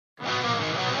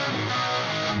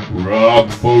Rock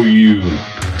for You.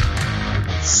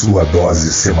 Sua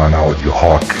dose semanal de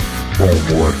rock, bom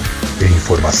humor e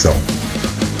informação.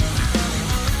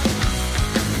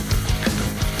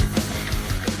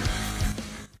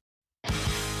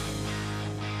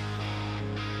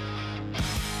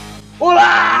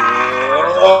 Olá!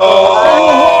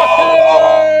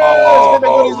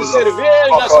 Bebedores de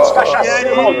cerveja, seus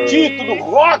cachaceiros malditos do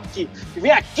rock, que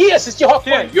vem aqui assistir Rock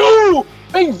for You!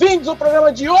 Bem-vindos ao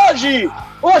programa de hoje!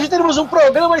 Hoje teremos um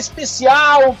programa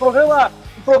especial, um programa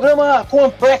com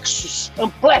amplexos,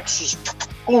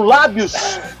 com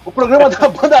lábios, o programa da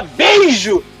banda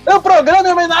Beijo! É um programa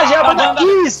em homenagem à banda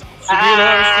Kiss!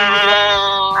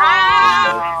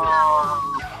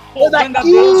 Banda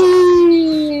Beijo!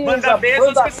 Banda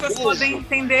Beijo, as pessoas podem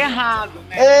entender errado,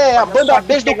 né? A banda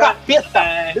Beijo do capeta,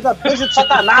 banda Beijo do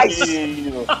satanás,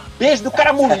 beijo do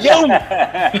caramulhão,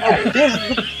 o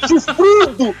beijo do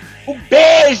chifrudo, o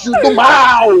beijo do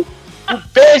mal, o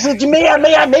beijo de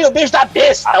 666, o beijo da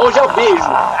besta, hoje é o beijo.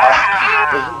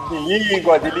 De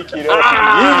língua, de liquirão,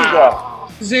 de língua.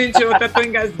 Gente, eu até tô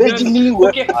engasgando. Beijo de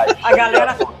língua. Porque a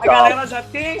galera já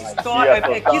tem a história,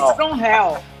 é Kiss from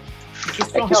Hell. Já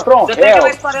tem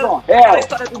aquela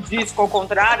história do disco ao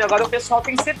contrário, agora o pessoal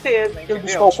tem certeza, entendeu? O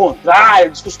disco ao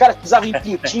contrário, diz que os caras pisavam em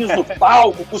pintinhos no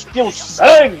palco, cuspiam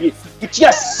sangue, que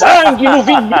tinha sangue no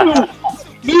vinil.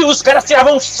 E os caras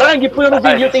tiravam sangue e punham no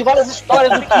vinil. Tem várias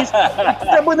histórias do Kiss.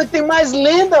 É a banda que tem mais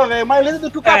lenda, velho. Mais lenda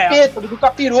do que o capeta, do que o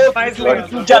capiroto, do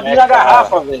que o diabinho na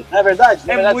garrafa, velho. Não é verdade?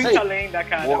 É verdade muita lenda,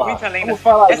 cara. Porra, muita lenda. Vamos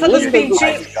falar Essa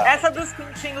dos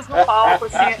pintinhos no palco,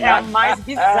 assim, é a mais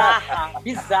bizarra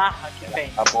que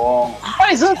tem. Tá bom.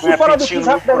 Mas antes de falar do Kiss,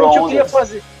 rapidamente, eu queria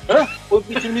fazer... Foi o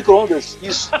pintinho no micro-ondas.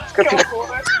 Isso.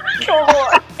 Que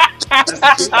horror!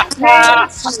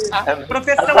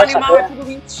 Proteção animal é tudo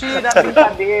mentira,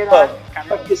 brincadeira.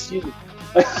 Aquecido.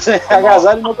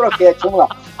 Agasalho no croquete, vamos lá.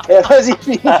 Mas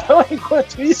enfim, então,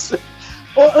 enquanto isso,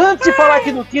 antes de falar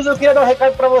aqui do Kiss, eu queria dar um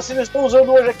recado pra vocês. Eu estou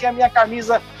usando hoje aqui a minha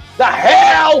camisa da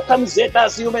Hell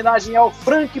Camisetas em homenagem ao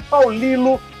Frank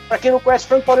Paulillo. Pra quem não conhece,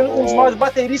 Frank Paulillo é um dos maiores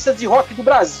bateristas de rock do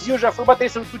Brasil, já foi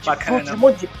baterista do Tutti Frutti, de um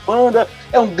monte de banda,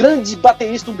 é um grande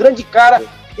baterista, um grande cara.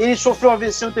 Ele sofreu uma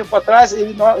AVC um tempo atrás,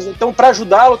 então para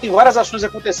ajudá-lo tem várias ações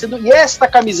acontecendo, e esta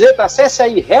camiseta, acesse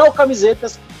aí, Hell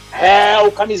Camisetas,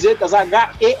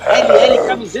 H-E-L-L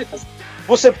Camisetas.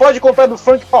 Você pode comprar do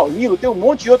Frank Paulillo, tem um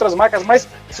monte de outras marcas, mas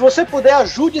se você puder,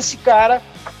 ajude esse cara.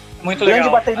 Muito grande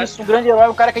legal. Baterista, um grande herói,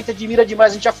 um cara que a gente admira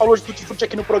demais, a gente já falou de Tutti Frutti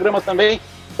aqui no programa também.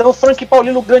 Então, Frank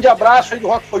Paulillo, um grande abraço aí do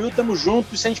Rock for You, tamo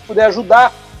junto, e se a gente puder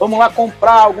ajudar, vamos lá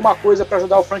comprar alguma coisa para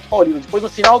ajudar o Frank Paulillo. Depois, no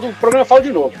final do programa, eu falo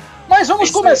de novo. Mas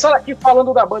vamos começar aqui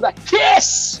falando da banda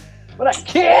Kiss!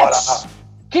 Kiss!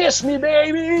 Kiss Me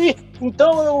Baby!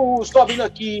 Então, eu estou abrindo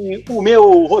aqui o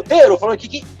meu roteiro, falando aqui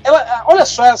que olha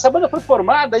só, essa banda foi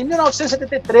formada em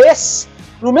 1973,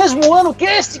 no mesmo ano que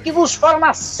este que vos fala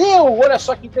nasceu. Olha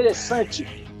só que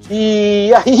interessante.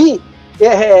 E aí,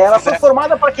 ela foi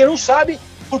formada, para quem não sabe,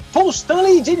 por Paul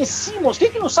Stanley e Gene Simmons. Quem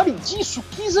que não sabe disso?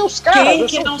 Kiss é os caras. Quem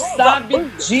que não sabe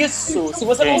disso? Se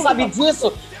você não sabe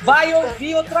disso, vai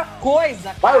ouvir outra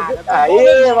coisa, cara.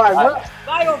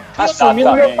 Vai ouvir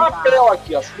assumindo meu papel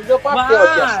aqui,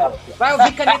 vai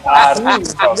ouvir Caneta Azul,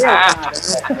 entendeu, cara?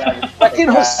 Pra quem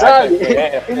não sabe,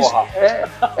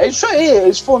 é isso aí.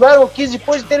 Eles fundaram o Kiss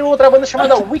depois de terem outra banda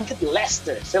chamada Wicked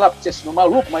Lester. Sei lá, porque esse nome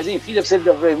maluco, mas enfim, deve ser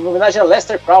em homenagem a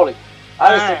Lester Crowley.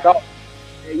 Lester Crowley.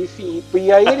 Enfim,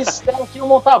 e aí eles queriam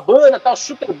montar a banda, tal,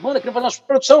 super banda, queriam fazer uma super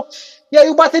produção. E aí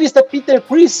o baterista Peter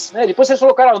Criss, né, depois eles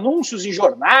colocaram anúncios em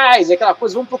jornais, aquela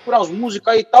coisa, vamos procurar uns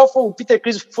músicos aí e tal. O Peter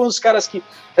Criss foi um dos caras que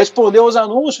respondeu aos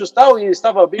anúncios e tal, e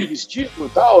estava bem vestido e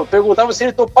tal. Perguntava se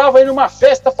ele topava ir numa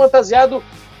festa fantasiado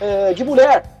de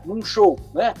mulher, num show,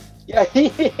 né? E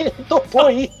aí ele topou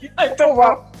aí.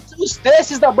 Os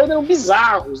testes da banda eram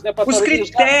bizarros, né? Os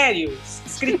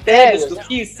critérios do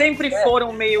Kiss sempre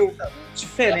foram meio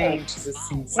diferentes,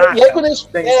 assim, sabe? E aí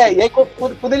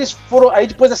quando eles foram, aí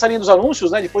depois dessa linha dos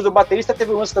anúncios, né, depois do baterista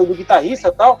teve o lance do guitarrista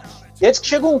e tal, e aí disse que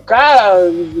chegou um cara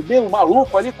meio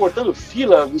maluco ali, cortando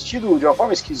fila, vestido de uma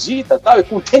forma esquisita e tal, e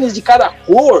com tênis de cada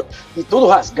cor, e todo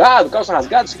rasgado, calça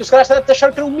rasgada, que os caras até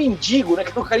acharam que era um mendigo, né,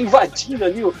 que era um cara invadindo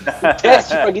ali o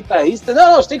teste pra guitarrista.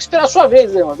 Não, você tem que esperar a sua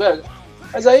vez, né, mano?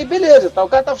 Mas aí, beleza, tá, o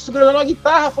cara tava segurando uma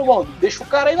guitarra, falou, bom, deixa o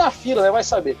cara aí na fila, né, vai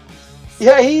saber. E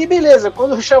aí, beleza,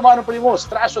 quando chamaram para ele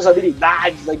mostrar suas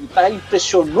habilidades da guitarra, ele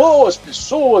impressionou as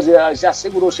pessoas, já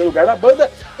assegurou seu lugar na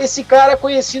banda, esse cara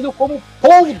conhecido como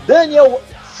Paul Daniel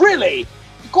Frehley.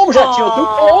 E como já tinha outro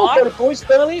Paul, que era o Paul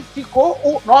Stanley, ficou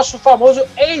o nosso famoso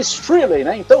Ace Frehley,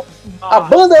 né? Então, a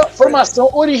banda, formação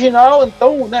original,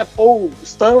 então, né, Paul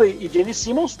Stanley e Gene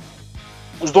Simmons.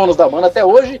 os donos da banda até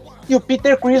hoje, e o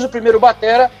Peter Criss, o primeiro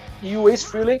batera, e o Ace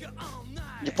Frehley.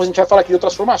 Depois a gente vai falar aqui de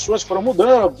outras formações que foram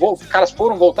mudando, os caras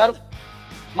voltaram,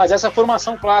 mas essa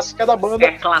formação clássica da banda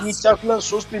inicial que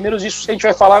lançou os primeiros discos que a gente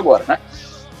vai falar agora, né?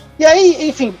 E aí,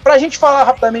 enfim, pra gente falar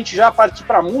rapidamente já, partir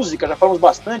pra música, já falamos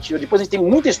bastante, depois a gente tem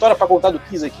muita história pra contar do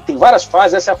Kiss aqui, tem várias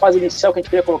fases, essa é a fase inicial que a gente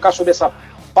queria colocar sobre essa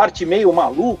parte meio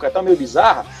maluca, tá meio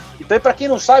bizarra. Então, pra quem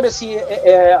não sabe, assim,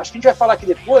 acho que a gente vai falar aqui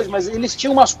depois, mas eles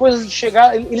tinham umas coisas de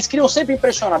chegar, eles queriam sempre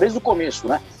impressionar, desde o começo,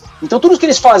 né? Então tudo que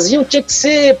eles faziam tinha que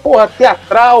ser, porra,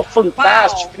 teatral,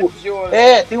 fantástico.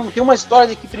 Tem uma história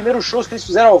de que primeiros shows que eles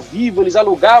fizeram ao vivo, eles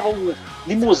alugavam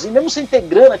limusine, mesmo sem ter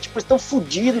grana, tipo, eles estão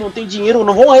fodidos, não tem dinheiro,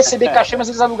 não vão receber cachê, mas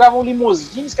eles alugavam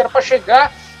limusines que era pra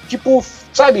chegar, tipo,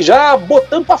 sabe, já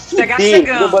botando pra fuder.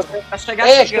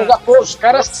 Chegar, os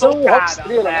caras são rock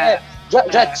estrela, né?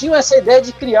 Já tinham essa ideia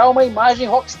de criar uma imagem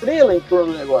rock estrela em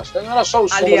torno do negócio. Então não era só o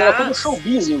som, mas era todo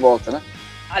showbiz em volta, né?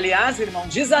 Aliás, irmão,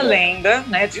 diz a lenda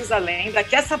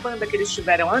que essa banda que eles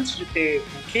tiveram antes de ter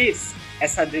o Kiss,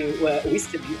 essa de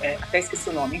até esqueci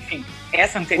o nome, enfim,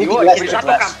 essa anterior, que eles já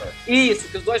tocavam. Isso,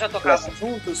 que os dois já tocavam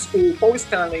juntos, o Paul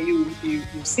Stanley e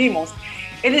o Simmons,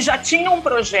 eles já tinham um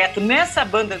projeto nessa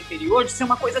banda anterior de ser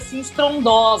uma coisa assim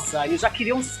estrondosa. Eles já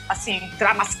queriam assim,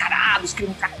 entrar mascarados,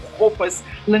 queriam entrar com roupas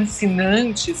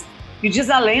lancinantes. E diz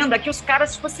a lenda que os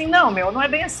caras, tipo assim, não é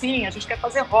bem assim, a gente quer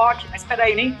fazer rock, mas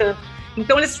peraí, nem tanto.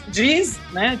 Então eles diz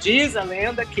a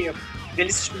lenda que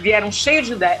eles vieram cheios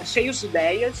de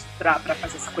ideias pra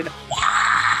fazer essa coisa.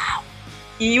 Uau!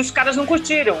 E os caras não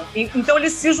curtiram. Então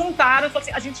eles se juntaram e falaram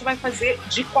assim, a gente vai fazer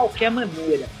de qualquer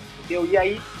maneira, entendeu? E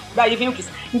aí, daí vem o Kiss.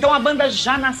 Então a banda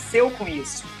já nasceu com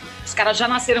isso. Os caras já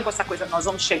nasceram com essa coisa, nós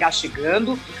vamos chegar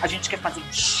chegando, a gente quer fazer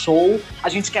um show, a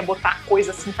gente quer botar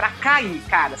coisa assim pra cair,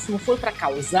 cara. Se não for pra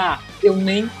causar, eu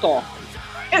nem toco.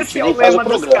 Esse é o lema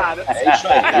dos caras.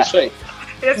 É isso aí.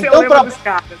 Esse é o lema dos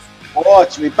caras.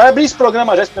 Ótimo. E para abrir esse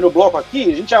programa já, esse primeiro bloco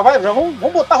aqui, a gente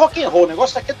vamos botar rock and roll. O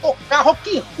negócio aqui é tocar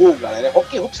rock and roll, galera. É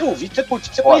rock and roll pra você ouvir, pra você curtir,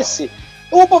 pra você conhecer.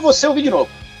 Ou pra você ouvir de novo.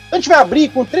 Então a gente vai abrir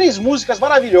com 3 músicas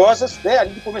maravilhosas, né,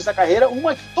 ali do começo da carreira.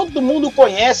 Uma que todo mundo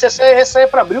conhece, essa é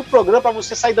para abrir o programa, para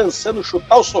você sair dançando,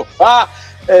 chutar o sofá,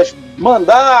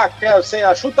 mandar,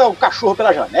 chuta o cachorro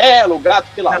pela janela, o gato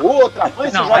pela outra, a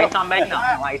mãe não, joga... Aí também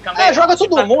não. Joga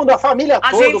todo mundo, a família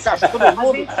toda, o cachorro, todo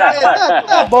mundo.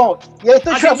 Tá bom. E aí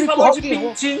então a gente vai abrir com rock and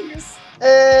roll.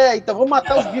 Então vamos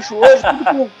matar os bichos hoje,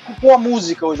 tudo com a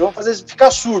música hoje, vamos fazer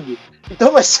ficar surdo.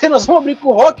 Então nós vamos abrir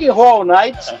com Rock and Roll All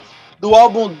Night,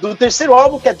 do terceiro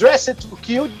álbum, que é Dressed to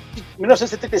Kill, de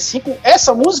 1975.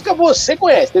 Essa música você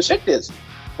conhece, tenho certeza.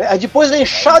 Depois vem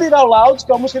Shout It Out Loud,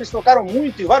 que é uma música que eles tocaram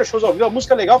muito em vários shows ao vivo, uma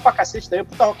música legal pra cacete também,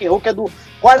 puta rock and roll, que é do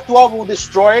quarto álbum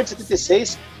Destroyer, de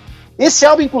 76. Esse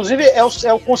álbum, inclusive, é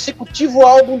o consecutivo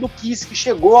álbum do Kiss que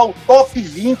chegou ao top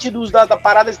 20 da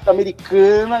parada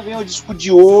americana, ganhou o disco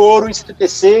de ouro em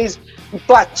 76, em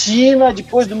platina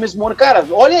depois do mesmo ano. Cara,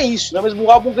 olha isso, né? O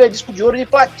mesmo álbum ganha disco de ouro e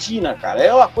platina, cara,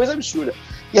 é uma coisa absurda.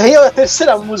 E aí a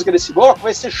terceira música desse bloco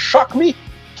vai ser Shock Me,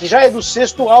 que já é do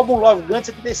sexto álbum Love Gun de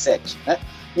 77, né?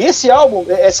 E esse álbum,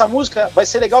 essa música vai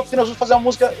ser legal porque nós vamos fazer uma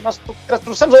música, nós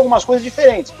trouxemos algumas coisas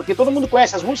diferentes, porque todo mundo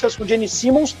conhece as músicas com Gene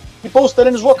Simmons e Paul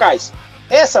Stanley nos vocais.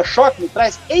 Essa Shock Me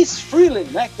traz Ace Frehley,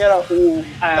 né, que era o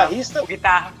guitarrista,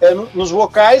 nos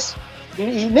vocais,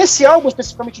 e nesse álbum,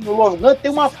 especificamente no Love Gun,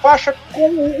 tem uma faixa com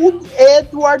o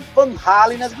Edward Van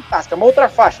Halen nas guitarras, que é uma outra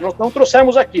faixa, nós não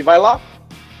trouxemos aqui, vai lá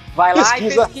e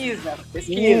pesquisa.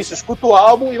 Isso, escuta o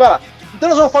álbum e vai lá. Então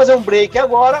nós vamos fazer um break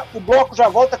agora, o bloco já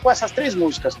volta com essas 3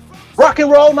 músicas. Rock and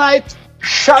Roll Night,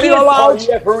 Shout It Out Loud,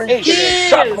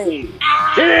 Shock Me.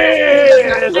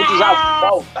 A gente já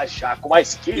volta já com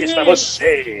mais Kiss pra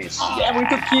vocês. É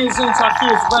muito Kiss, gente, só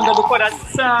Kiss, banda do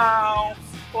coração.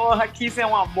 Porra, Kiss é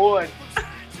um amor.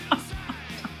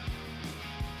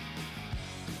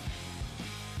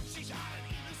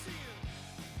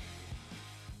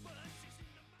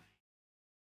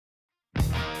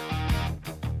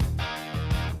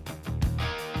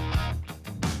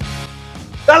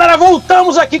 Galera,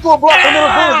 voltamos aqui com o bloco número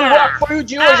 2 do apoio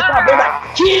de hoje com a banda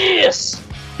Kiss!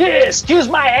 Kiss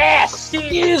my ass!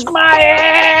 Kiss my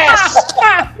ass!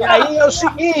 E aí é o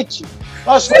seguinte,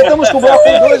 nós voltamos com o bloco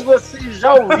 2, vocês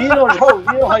já ouviram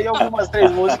aí algumas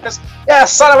 3 músicas. E a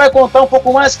Sara vai contar um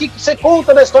pouco mais. O que você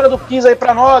conta da história do Kiss aí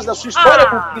pra nós, da sua história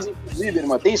com o Kiss, inclusive,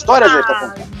 irmã? Tem histórias aí pra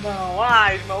contar?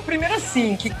 Irmão. Primeiro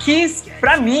assim, que Kiss,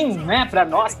 pra mim, né, pra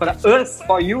nós, pra us,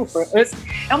 for you, for us,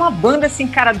 é uma banda, assim,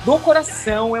 cara, do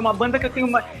coração, é uma banda que eu tenho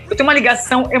uma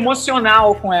ligação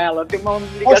emocional com ela, eu tenho uma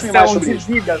ligação de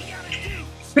vida.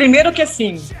 Primeiro que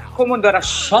assim, como eu era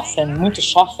jovem, muito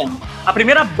jovem, a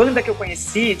primeira banda que eu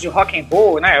conheci de rock and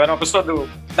roll, né? Eu era uma pessoa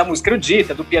da música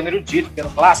erudita, do piano erudito, piano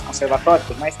clássico, conservatório e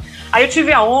tudo mais. Aí eu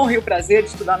tive a honra e o prazer de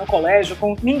estudar no colégio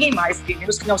com ninguém mais, ninguém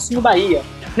menos que Nelsinho Bahia.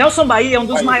 Nelson Bahia é um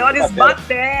dos maiores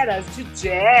bateras de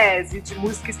jazz e de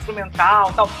música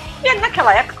instrumental e tal. E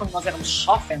naquela época, quando nós éramos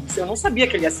jovens, eu não sabia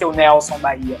que ele ia ser o Nelson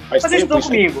Bahia. Mas ele estudou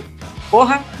comigo.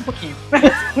 Porra, um pouquinho.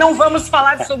 Não vamos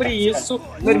falar sobre isso,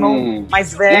 meu irmão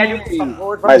mais velho, por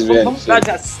favor. Vamos mudar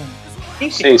de assunto.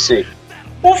 Enfim. Sei.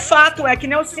 O fato é que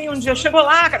Nelson um dia chegou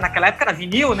lá, naquela época era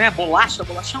vinil, né? Bolachão,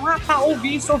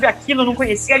 ouvi isso, ouvi aquilo, não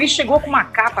conhecia. Ele chegou com uma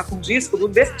capa, com um disco do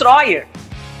Destroyer.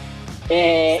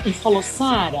 E falou,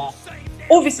 Sara,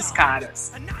 ouve esses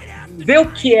caras. Vê o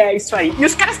que é isso aí. E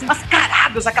os caras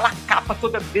mascarados, aquela capa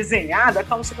toda desenhada,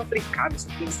 aquela não sei o que eu falei, cara, isso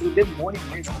tem que ser o demônio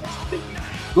mesmo, né?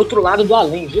 Do outro lado do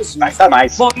além, Jesus.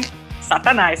 Satanás. Bom,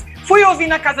 Satanás. Fui ouvir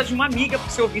na casa de uma amiga,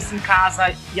 porque se eu ouvisse em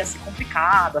casa ia ser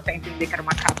complicado, até entender que era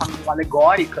uma capa meio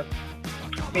alegórica.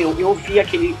 Eu ouvi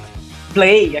aquele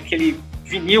play, aquele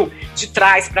vinil, de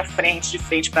trás pra frente, de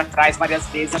frente pra trás várias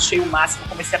vezes, achei o máximo,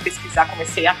 comecei a pesquisar,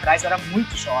 comecei a ir atrás, eu era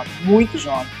muito jovem.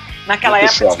 Naquela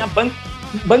época tinha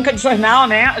banca de jornal,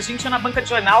 né? A gente ia na banca de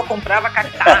jornal, comprava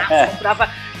cartaz, comprava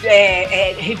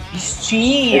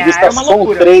revistinha, revista era uma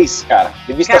loucura. Som 3, cara.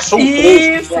 Revista Som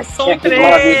 3. Isso, Som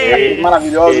 3.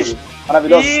 Maravilhosos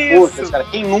posters, cara.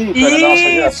 Quem nunca, né? Nossa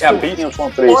geração tinha o Som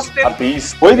 3. A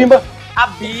Bis. Oi, Bimba? A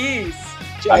Bis.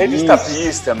 Tinha a revista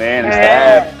Bis também, nessa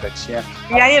época. Tinha.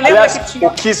 E aí, lembra Aliás, que tinha...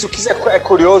 o Kiss é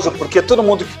curioso, porque todo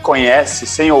mundo que conhece,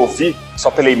 sem ouvir,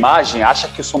 só pela imagem, acha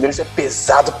que o som deles é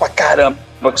pesado pra caramba,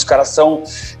 que os caras são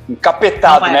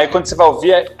encapetados, né? E quando você vai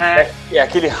ouvir, é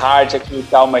aquele hard, aquele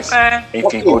tal, mas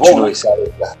enfim, continue,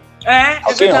 sabe?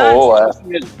 Rock and roll,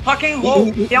 Rock and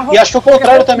roll. E acho que o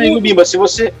contrário também, Bimba. Se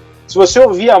você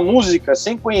ouvir a música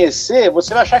sem conhecer,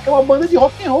 você vai achar que é uma banda de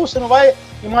rock and roll. Você não vai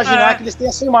imaginar que eles têm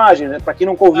essa imagem, né? Pra quem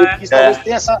não ouviu o Kiss, talvez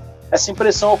tenha essa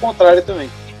impressão ao contrário também.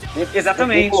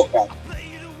 Exatamente.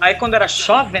 Aí quando era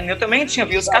jovem, eu também tinha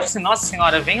visto os caras assim, nossa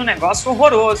senhora, vem um negócio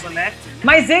horroroso, né?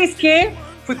 Mas eis que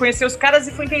fui conhecer os caras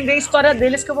e fui entender a história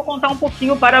deles, que eu vou contar um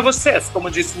pouquinho para vocês. Como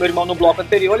disse meu irmão no bloco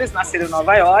anterior, eles nasceram em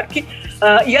Nova York.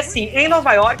 E assim, em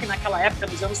Nova York, naquela época,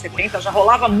 nos anos 70, já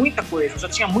rolava muita coisa, já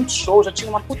tinha muito show, já tinha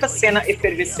uma puta cena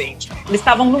efervescente. Eles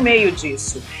estavam no meio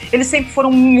disso. Eles sempre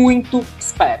foram muito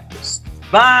espertos.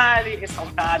 Vale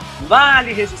ressaltar,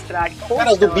 vale registrar.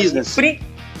 Caras do business.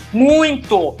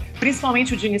 Muito!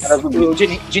 Principalmente o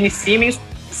Gene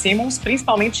Simmons,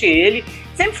 principalmente ele,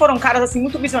 sempre foram caras assim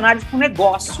muito visionários com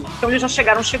negócio. Então eles já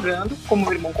chegaram chegando, como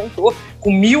o irmão contou,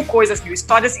 com mil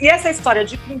histórias. E essa história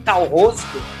de pintar o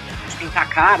rosto, de pintar a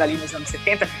cara ali nos anos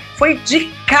 70, foi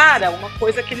de cara uma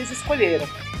coisa que eles escolheram.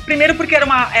 Primeiro porque era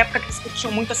uma época que eles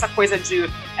discutiam muito essa coisa de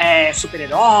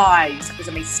super-heróis, essa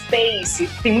coisa meio space.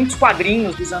 Tem muitos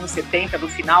quadrinhos dos anos 70,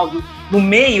 no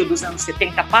meio dos anos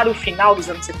 70 para o final dos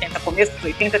anos 70, começo dos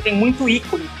 80, tem muito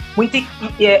ícone, muito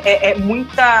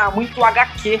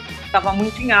HQ, estava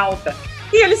muito em alta.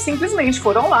 E eles simplesmente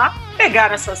foram lá,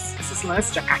 pegaram esses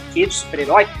lances de HQ, de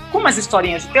super-herói, com umas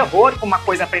historinhas de terror, com uma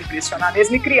coisa para impressionar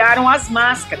mesmo, e criaram as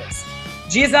máscaras.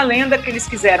 Diz a lenda que eles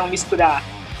quiseram misturar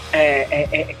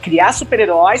criar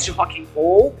super-heróis de rock and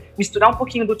roll, misturar um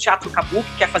pouquinho do teatro kabuki,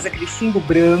 que é fazer aquele fundo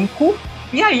branco,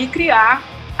 e aí criar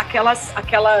aquelas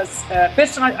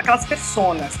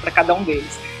personas para cada um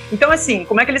deles. Então, assim,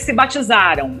 como é que eles se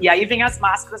batizaram? E aí vem as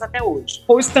máscaras até hoje.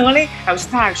 Paul Stanley é o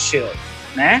Starship,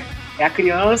 né? É a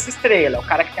criança estrela, é o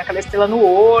cara que tem aquela estrela no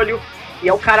olho, e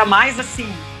é o cara mais, assim,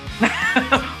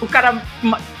 o cara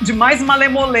de mais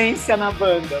malemolência na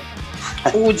banda.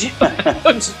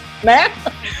 Né?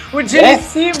 O Gene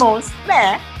Simmons,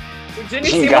 né? O Gene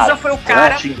Simmons já foi o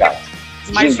cara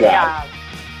mais gingado.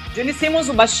 Gene Simmons,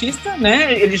 o baixista,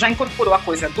 né? Ele já incorporou a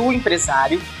coisa do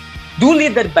empresário, do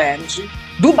líder band,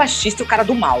 do baixista e o cara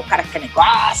do mal. O cara que quer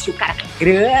negócio, o cara que quer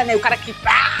grana, o cara que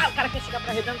chega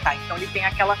pra arrebentar. Então ele tem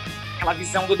aquela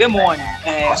visão do demônio.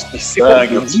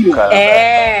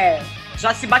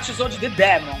 Já se batizou de The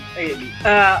Demon, ele.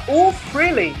 O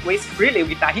Ace Frehley, o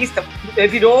guitarrista,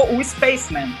 virou o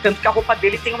Spaceman, tanto que a roupa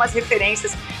dele tem umas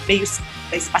referências meio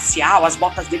espacial, as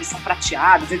botas dele são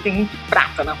prateadas, ele tem muito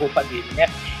prata na roupa dele, né?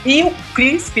 E o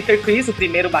Peter Criss, o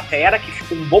primeiro batera, que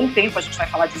ficou um bom tempo, a gente vai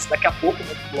falar disso daqui a pouco no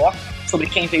outro bloco, sobre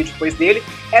quem veio depois dele,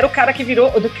 era o cara que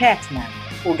virou o The Catman,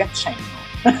 o gatinho.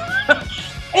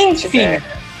 Enfim...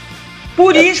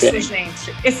 Por isso,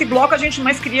 gente, esse bloco a gente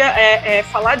mais queria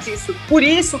falar disso. Por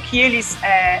isso que eles...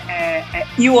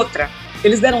 E outra,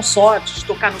 eles deram sorte de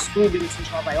tocar nos clubes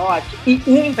de Nova York e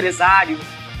um empresário,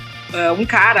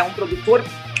 um produtor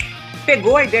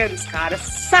pegou a ideia dos caras,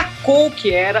 sacou o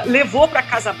que era, levou pra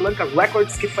Casablanca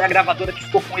Records, que foi a gravadora que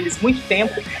ficou com eles muito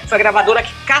tempo, foi a gravadora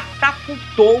que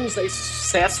catapultou esse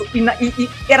sucesso, e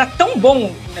era tão bom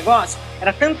o negócio,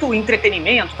 era tanto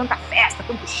entretenimento, tanta festa,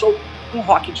 tanto show, um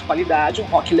rock de qualidade, um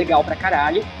rock legal pra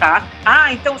caralho, tá?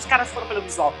 Ah, então os caras foram pelo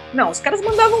visual. Não, os caras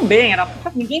mandavam bem,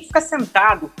 ninguém fica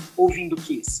sentado ouvindo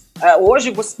Kiss.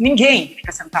 Hoje, ninguém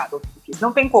fica sentado ouvindo Kiss,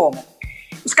 não tem como.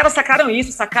 Os caras sacaram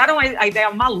isso, sacaram a ideia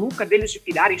maluca deles de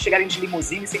pirarem, chegarem de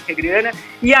limusine sem ter grana,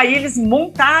 e aí eles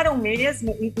montaram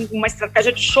mesmo uma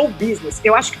estratégia de show business.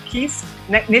 Eu acho que Kiss,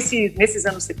 né, nesses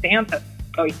anos 70,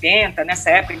 80, nessa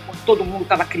época, enquanto todo mundo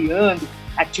estava criando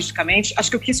artisticamente, acho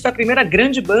que o Kiss foi a primeira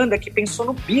grande banda que pensou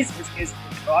no business mesmo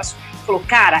do negócio, falou,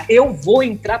 cara, eu vou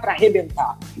entrar para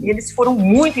arrebentar. E eles foram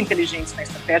muito inteligentes na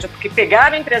estratégia, porque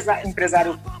pegaram um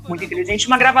empresário muito inteligente,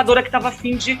 uma gravadora que estava a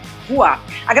fim de voar.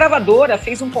 A gravadora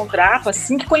fez um contrato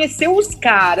assim que conheceu os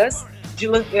caras de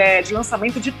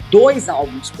lançamento de 2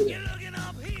 álbuns por ano.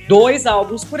 2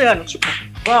 álbuns por ano, tipo,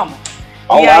 vamos.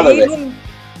 E aí,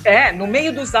 no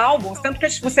meio dos álbuns, tanto que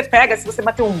você pega, se você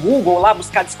bater um Google lá,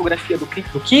 buscar a discografia do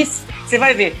Kiss, você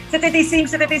vai ver 75,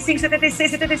 75, 76,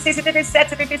 76, 77,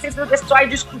 76, Destroy,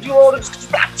 disco de ouro, disco de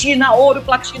platina, ouro,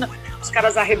 platina. Os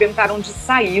caras arrebentaram de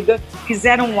saída,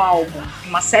 fizeram um álbum,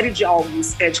 uma série de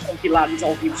álbuns de compilados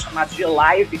ao vivo, chamados de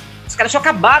live. Os caras tinham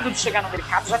acabado de chegar no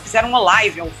mercado, já fizeram uma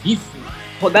live ao vivo,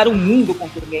 rodaram o mundo com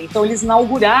turnê. Então eles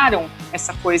inauguraram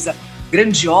essa coisa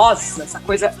grandiosa, essa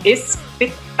coisa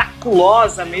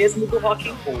espetaculosa mesmo do rock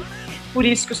and roll. Por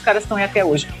isso que os caras estão aí até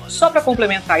hoje. Só para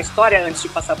complementar a história, antes de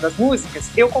passar para as músicas,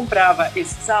 eu comprava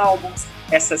esses álbuns,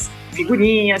 essas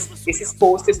figurinhas, esses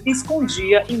posters e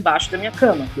escondia embaixo da minha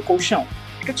cama, do colchão.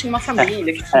 Porque eu tinha uma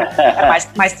família que era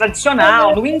mais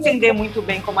tradicional, não ia entender muito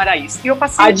bem como era isso. E eu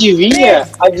passei... Adivinha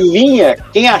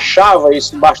quem achava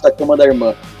isso embaixo da cama da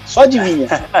irmã? Só adivinha.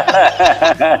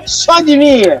 Só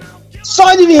adivinha.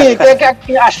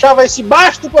 Quem achava esse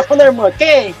baixo do colchão da irmã?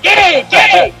 Quem?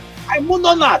 Raimundo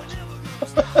Donato.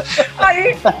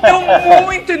 Aí, eu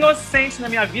muito inocente na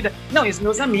minha vida. Não, e os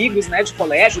meus amigos, né, de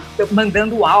colégio,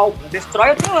 mandando álbum. Destroy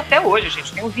eu tenho até hoje,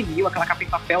 gente. Tem um vinil, aquela capa em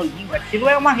papel linda. Aquilo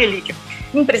é uma relíquia.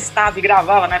 Emprestava e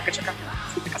gravava, na época tinha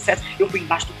fita cassete. Eu fui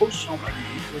embaixo do colchão pra mim.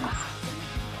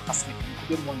 Nossa,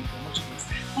 meu demônio, pelo amor de Deus.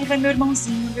 Aí vai meu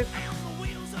irmãozinho, meu...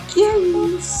 Que é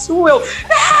isso? Eu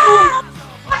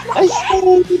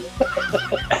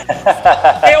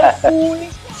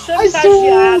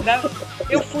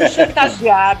fui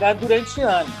chantageada durante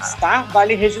anos, tá?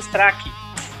 Vale registrar aqui.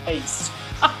 É isso.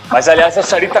 Mas, aliás, a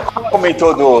Sarita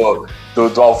comentou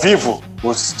do ao vivo,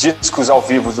 os discos ao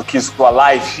vivo do Kiss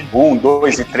Alive 1,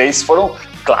 2 e 3 foram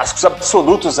clássicos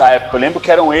absolutos à época. Eu lembro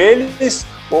que eram eles,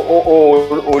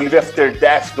 o Live After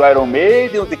Death do Iron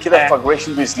Maiden, o The Kid of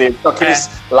Aggression do Slayer. Então, aqueles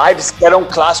lives que eram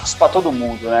clássicos pra todo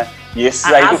mundo, né? E esses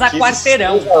aí do Kiss...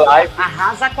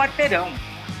 Arrasa quarteirão.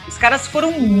 Os caras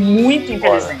foram muito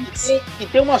inteligentes. E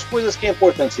tem umas coisas que é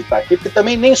importante citar aqui, porque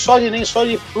também nem só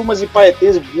de plumas e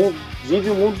paetês vive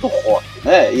o mundo do rock,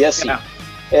 né? E assim,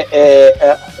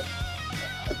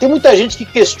 tem muita gente que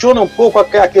questiona um pouco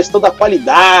a questão da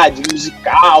qualidade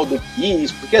musical do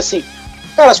Kiss, porque assim,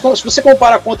 cara, se você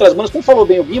comparar com outras bandas, como falou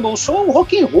bem o Bimba, o som é um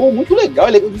rock and roll muito legal.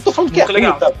 Eu não tô falando que muito é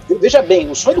ruim, tá? Veja bem,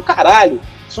 o som é do caralho.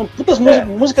 São putas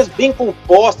músicas bem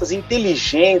compostas,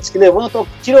 inteligentes, que levantam,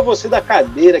 tiram você da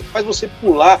cadeira, que faz você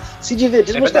pular, se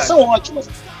divertir. As músicas são ótimas.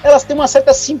 Elas têm uma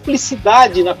certa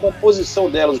simplicidade na composição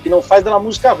delas, o que não faz dela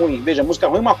música ruim. Veja, música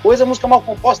ruim é uma coisa, música mal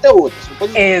composta é outra. São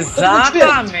coisas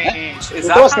exatamente. Né?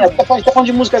 Então, assim, a gente tá falando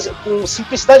de músicas com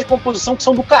simplicidade de composição que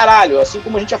são do caralho, assim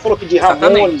como a gente já falou aqui de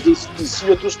Ramones, de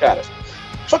outros caras.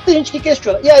 Só que tem gente que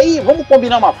questiona. E aí, vamos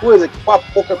combinar uma coisa que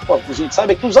pouca gente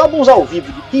sabe, é que os álbuns ao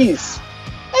vivo do Kiss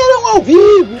eram ao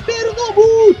vivo, pero não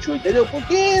muito, entendeu?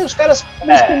 Porque os caras...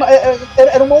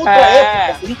 Era uma outra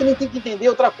época, a gente também tem que entender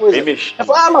outra coisa.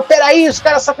 Mas peraí, os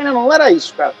caras sacaneando. Não era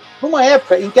isso, cara. Numa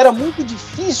época em que era muito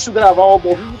difícil gravar um álbum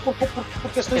ao vivo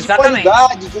por questões de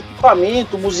qualidade, de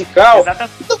equipamento musical.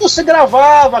 Exatamente. Então você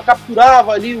gravava,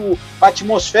 capturava ali a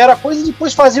atmosfera, a coisa, e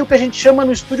depois fazia o que a gente chama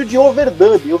no estúdio de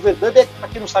overdub. Overdub é, pra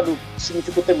quem não sabe o que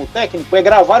significa o termo técnico, é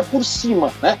gravar por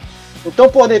cima, né? Então,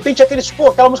 de repente,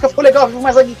 aquela música ficou legal,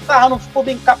 mas a guitarra não ficou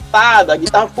bem captada, a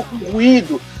guitarra ficou com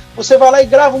ruído. Você vai lá e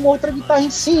grava uma outra guitarra em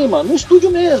cima, no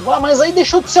estúdio mesmo. Mas aí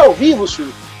deixou de ser ao vivo,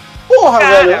 Silvio. Porra,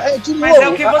 cara, velho, de novo. Mas é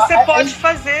o que você pode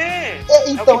fazer.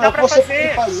 Então, é o que você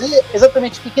pode fazer,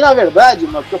 exatamente. Porque, na verdade,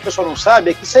 o que o pessoal não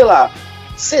sabe é que, sei lá,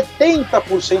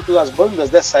 70% das bandas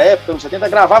dessa época, nos 70,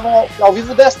 gravavam ao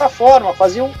vivo desta forma,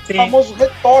 faziam famosos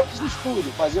retoques no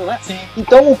estúdio, faziam, né? Sim.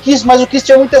 Então o Kiss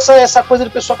tinha muito essa coisa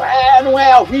do pessoal, não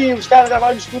é ao vivo, os caras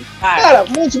gravaram no estúdio. Cara,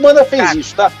 um monte de banda fez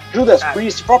isso, tá? Judas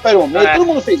Priest, próprio Iron Maiden, todo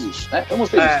mundo fez isso, né? Todo mundo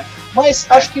fez isso. Mas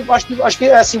acho que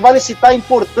assim, vale citar a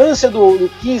importância do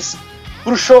Kiss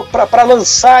pro show, pra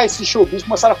lançar esse showbiz,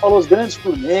 como a Sara falou, os grandes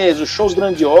turnês, os shows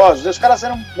grandiosos, os caras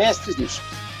eram mestres nisso.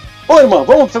 Ô, irmão,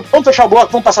 vamos fechar o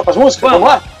bloco, vamos passar para as músicas? Vamos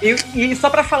lá? E só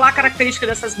para falar a característica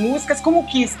dessas músicas, como o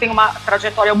Kiss tem uma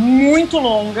trajetória muito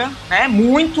longa, né,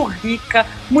 muito rica,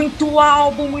 muito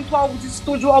álbum de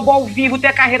estúdio, álbum ao vivo, tem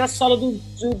a carreira solo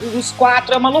dos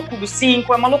 4, é uma loucura, dos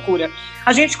 5, é uma loucura.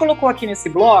 A gente colocou aqui nesse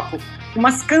bloco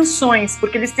umas canções,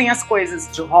 porque eles têm as coisas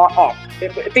de rock,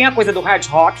 tem a coisa do hard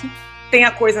rock, tem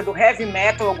a coisa do heavy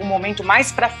metal, em algum momento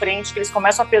mais pra frente, que eles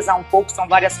começam a pesar um pouco, são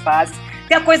várias fases.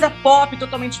 Tem a coisa pop,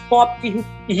 totalmente pop, que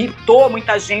irritou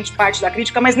muita gente, parte da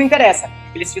crítica, mas não interessa.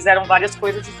 Eles fizeram várias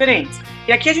coisas diferentes.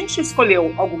 E aqui a gente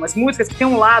escolheu algumas músicas que tem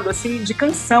um lado, assim, de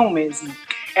canção mesmo.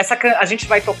 A gente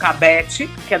vai tocar Beth,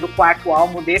 que é do 4º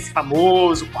álbum desse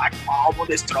famoso 4º álbum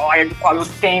Destroyer, do qual eu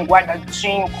tenho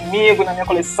guardadinho comigo na minha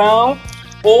coleção.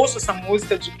 Ouço essa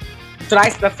música de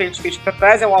trás pra frente, feito pra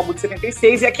trás, é o álbum de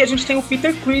 76, e aqui a gente tem o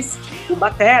Peter Criss, o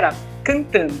batera,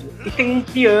 cantando, e tem um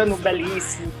piano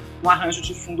belíssimo, um arranjo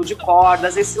de fundo de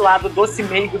cordas, esse lado doce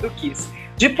meigo do Kiss.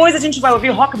 Depois a gente vai ouvir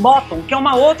Rock Bottom, que é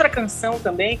uma outra canção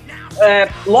também,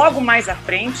 logo mais à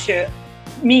frente,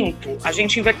 minto, a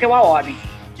gente inverteu a ordem.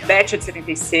 Beth é de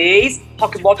 76,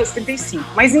 Rock Bottom é de 75,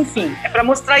 mas enfim, é pra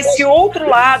mostrar esse outro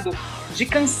lado de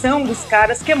canção dos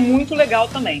caras, que é muito legal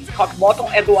também. Rock Bottom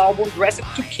é do álbum Dressed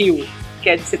to Kill, que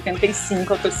é de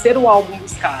 75, é o 3º álbum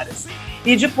dos caras.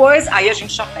 E depois, aí a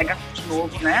gente já pega de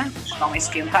novo, né? A gente dá uma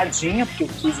esquentadinha, porque o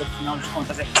Kiss, afinal de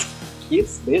contas, é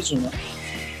Kiss, beijo, né?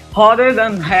 Hotter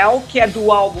Than Hell, que é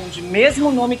do álbum de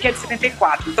mesmo nome, que é de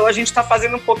 74. Então a gente tá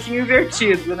fazendo um pouquinho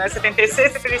invertido, né?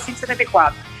 76, 75,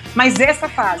 74. Mas essa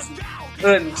fase,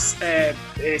 anos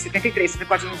 73,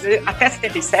 74, até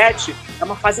 77, é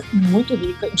uma fase muito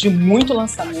rica, de muito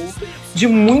lançamento, de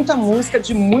muita música,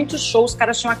 de muitos shows. Os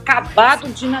caras tinham acabado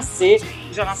de nascer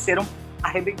e já nasceram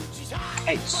arrebentando.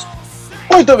 É isso.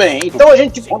 Muito bem, então a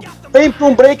gente vem para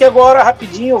um break agora,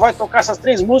 rapidinho, vai tocar essas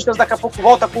 3 músicas, daqui a pouco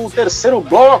volta com o 3º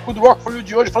bloco do Rock For You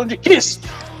de hoje, falando de Kiss.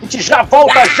 A gente já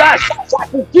volta já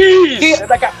com o Kiss!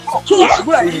 Daqui a pouco,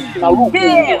 segura aí, maluco!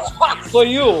 Kiss, Rock For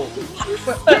You!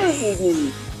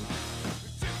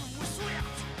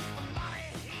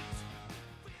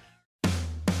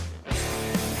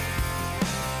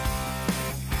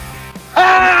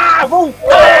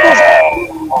 Voltamos!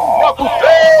 Bloco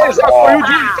 3, Rock For You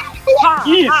de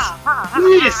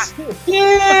Kiss!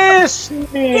 Kiss me,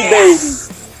 baby!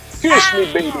 Kiss me,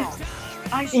 baby!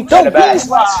 Então, vamos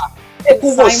lá! É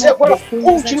com você agora,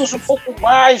 conte-nos um pouco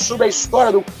mais sobre a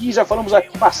história do Kiss. Já falamos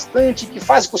aqui bastante. Que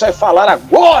fase que você vai falar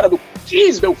agora do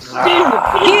Kiss, meu filho?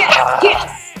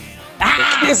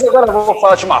 Kiss, agora eu vou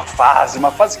falar de uma fase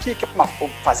que é uma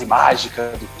fase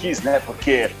mágica do Kiss, né?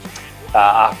 Porque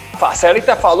a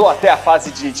Sarita falou até a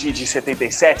fase de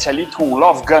 77 ali com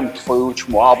Love Gun, que foi o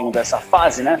último álbum dessa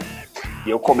fase, né? E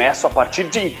eu começo a partir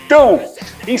de então,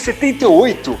 em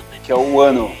 78, que é o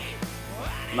ano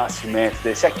do nascimento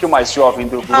desse aqui, o mais jovem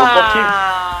do grupo aqui.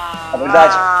 Na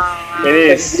verdade,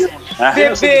 eles...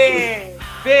 Bebê!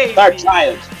 Star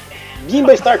Child.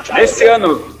 Gimba Star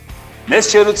Child.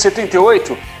 Neste ano de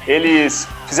 78, eles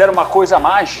fizeram uma coisa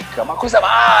mágica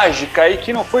aí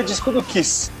que não foi disco do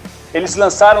Kiss. Eles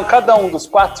lançaram, cada um dos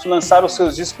 4 lançaram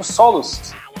seus discos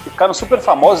solos, que ficaram super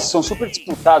famosos, são super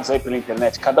disputados aí pela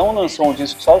internet. Cada um lançou um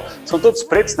disco solo, são todos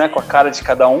pretos, né, com a cara de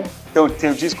cada um. Então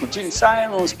tem o disco de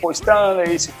Silence, Paul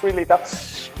Stanley, Ace Frehley e tal.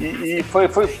 E foi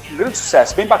um grande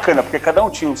sucesso, bem bacana, porque cada um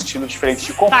tinha um estilo diferente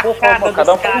de compor,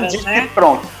 cada um com um disco, né? E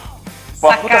pronto.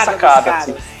 Uma puta sacada,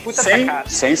 assim.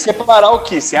 Sem separar o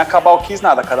Kiss, sem acabar o Kiss,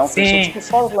 nada. Cada um fez seu disco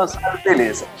solo, lançaram,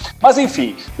 beleza. Mas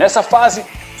enfim, nessa fase,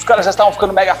 os caras já estavam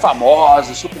ficando mega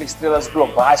famosos, super estrelas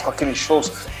globais, com aqueles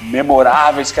shows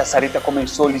memoráveis que a Sarita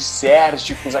começou,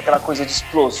 lisérgicos, aquela coisa de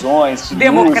explosões, de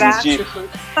luzes,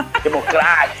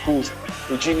 democráticos,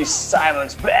 o Gene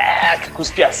Simmons, Black,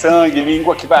 cuspia sangue,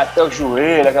 língua que vai até o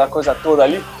joelho, aquela coisa toda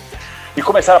ali. E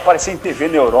começaram a aparecer em TV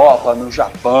na Europa, no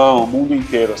Japão, o mundo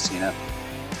inteiro, assim, né?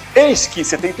 Eis que em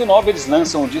 79 eles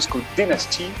lançam o disco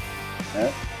Dynasty,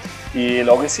 né? E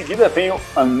logo em seguida vem o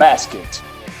Unmasked.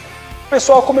 O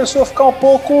pessoal começou a ficar um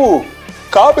pouco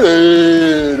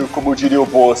cabreiro, como diria o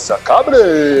Bossa,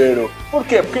 cabreiro. Por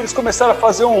quê? Porque eles começaram a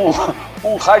fazer um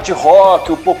hard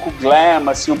rock, um pouco glam,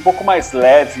 assim, um pouco mais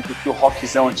leve do que o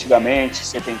rockzão antigamente,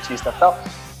 setentista e tal.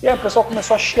 E aí o pessoal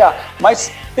começou a chiar.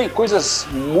 Mas tem coisas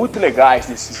muito legais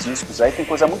nesses discos aí, tem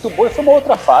coisa muito boa. E foi uma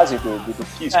outra fase do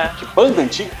Kiss. Porque banda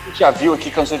antiga, a gente já viu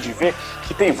aqui, cansou de ver,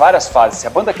 que tem várias fases. Se a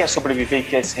banda quer sobreviver e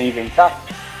quer se reinventar,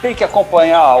 tem que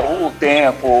acompanhar o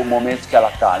tempo, o momento que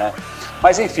ela tá, né?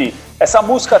 Mas enfim, essa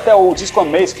música até o disco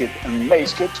Unmasked,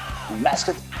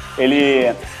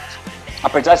 ele...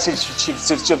 Apesar de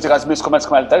ser as mesmas começas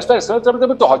com ela, é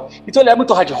muito rock. Então ele é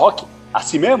muito hard rock,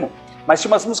 assim mesmo, mas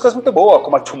tinha umas músicas muito boas,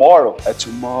 como a Tomorrow,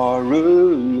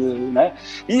 né?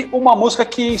 E uma música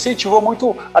que incentivou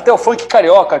muito até o funk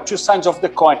carioca, Two Sides of the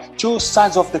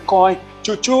Coin,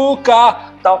 tchutchuca,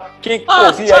 tal. Quem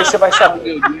ouvir aí você vai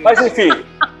saber. Mas enfim,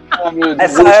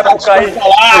 essa época aí...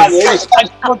 Ele está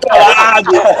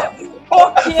descontrolado.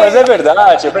 Mas é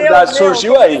verdade,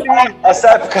 surgiu aí. Nessa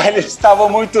época eles estavam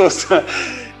muito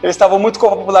com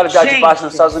a popularidade baixa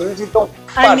nos Estados Unidos, então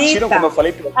partiram, como eu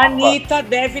falei. A Anitta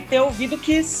deve ter ouvido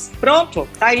Kiss. Pronto,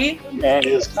 tá aí.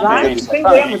 Lá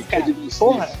entendemos, cara.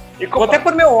 Porra. Vou até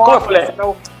pôr meu óculos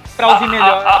pra ouvir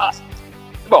melhor.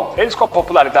 Bom, eles com a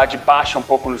popularidade baixa um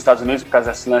pouco nos Estados Unidos, por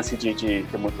causa desse lance de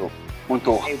ter muito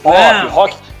pop,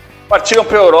 rock, partiram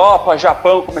pra Europa,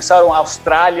 Japão, começaram a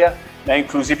Austrália. Né,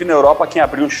 inclusive na Europa, quem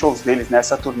abriu os shows deles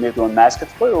nessa turnê do Unmasked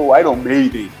foi o Iron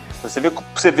Maiden. Você vê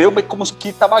como que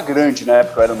estava grande, né?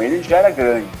 Porque o Iron Maiden já era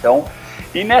grande. Então,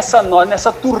 e nessa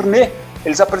turnê,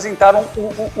 eles apresentaram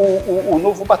o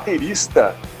novo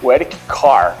baterista, o Eric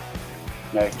Carr,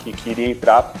 né, que queria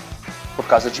entrar por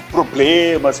causa de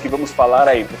problemas que vamos falar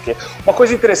aí. Porque uma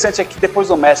coisa interessante é que depois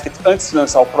do Unmasked, antes de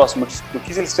lançar o próximo disco do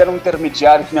Kiss, eles fizeram um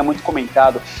intermediário que não é muito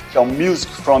comentado, que é o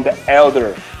Music from the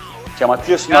Elder, que é uma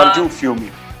trilha sonora de um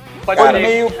filme. Foi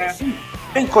meio...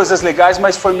 Tem coisas legais,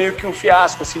 mas foi meio que um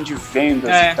fiasco, assim, de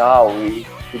vendas e tal, e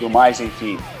tudo mais,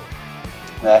 enfim.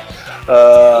 Né?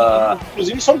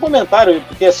 Inclusive, só um comentário,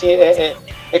 porque, assim,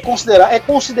 é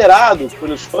considerado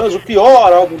pelos fãs o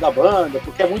pior álbum da banda,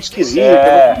 porque é muito esquisito.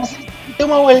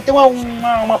 Ele tem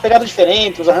uma pegada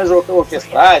diferente, os arranjos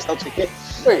orquestrais, tal, não sei o quê.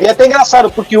 E é até engraçado,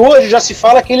 porque hoje já se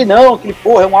fala que ele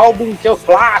é um álbum que é o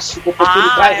clássico, porque ele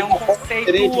traz uma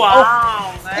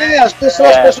conceitual, né? As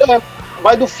pessoas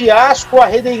vai do fiasco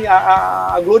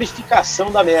à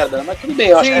glorificação da merda, mas tudo bem,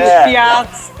 eu acho que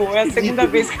fiasco, é a segunda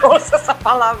vez que eu ouço essa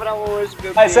palavra hoje,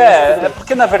 meu Mas Deus. é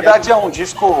porque na verdade é um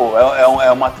disco,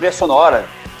 é uma trilha sonora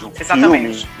de um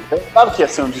filme. Então, claro que ia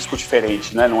ser um disco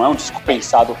diferente, né? Não é um disco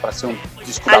pensado para ser um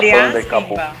disco da banda e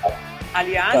acabou.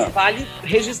 Aliás, vale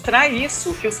registrar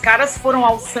isso, que os caras foram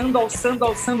alçando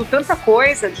tanta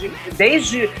coisa,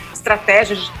 desde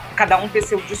estratégia de cada um ter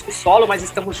seu disco solo, mas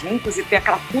estamos juntos, e ter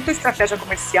aquela puta estratégia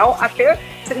comercial, até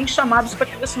serem chamados para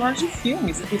trilha sonora de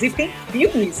filmes. Inclusive tem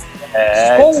filmes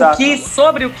com o Kiss,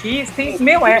 sobre o Kiss,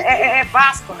 é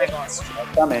vasto o negócio.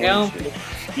 Exatamente. É amplo.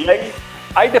 E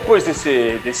aí depois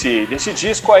desse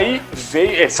disco aí,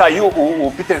 saiu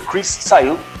o Peter Criss,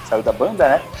 saiu da banda,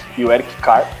 né? E o Eric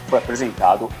Carr foi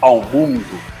apresentado ao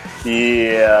mundo.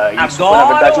 E isso foi, na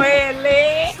verdade,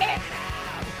 ele!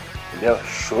 Entendeu?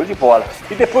 Show de bola.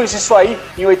 E depois disso aí,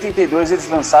 em 82, eles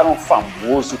lançaram o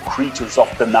famoso Creatures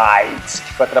of the Night,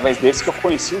 que foi através desse que eu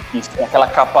conheci o Kiss. Tem aquela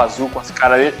capa azul com as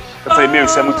caras dele. Eu falei,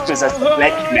 isso é muito pesado,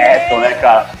 black metal, né,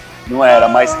 cara? Não era,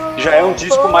 mas já é um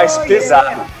disco mais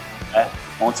pesado, né?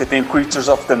 Onde você tem Creatures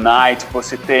of the Night,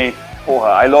 você tem,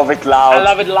 I Love It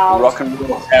Loud, Rock and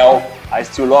Roll Hell, I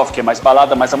Still Love, que é mais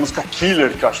balada, mas a música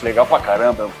Killer, que eu acho legal pra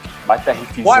caramba, baita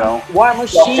riffzão. War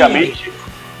Machine. Obviamente,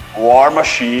 War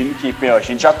Machine, que a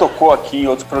gente já tocou aqui em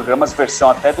outros programas, versão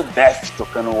até do Death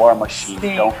tocando War Machine.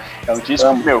 Sim. Então, é um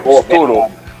disco que, estourou.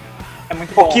 É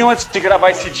muito pouquinho antes de gravar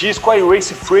esse disco, aí o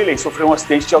Ace Frehley sofreu um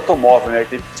acidente de automóvel, né? Ele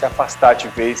teve que se afastar de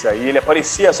vez aí. Ele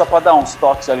aparecia só para dar uns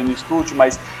toques ali no estúdio,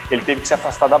 mas ele teve que se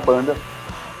afastar da banda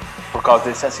por causa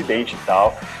desse acidente e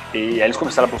tal. E aí eles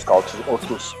começaram a buscar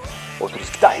outros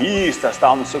guitarristas,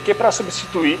 tal, não sei o que, para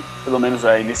substituir, pelo menos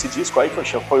aí nesse disco aí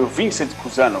foi o Vincent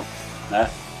Cusano, né?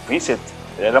 Vincent,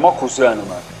 ele era mó Cusano,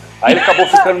 mano. Aí ele acabou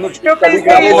ficando no disco. Eu pensei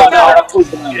Cara, que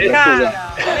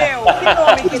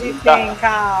nome que ele tem,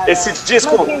 cara? Esse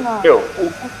disco,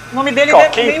 o nome dele é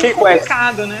meio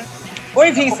complicado, né?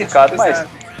 Oi, Vincent.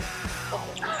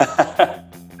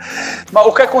 Mas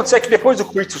o que aconteceu é que depois do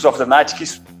Creatures of the Night, que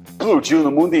explodiu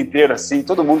no mundo inteiro, assim,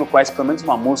 todo mundo conhece pelo menos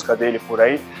uma música dele por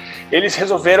aí, eles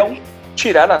resolveram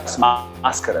tirar as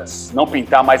máscaras, não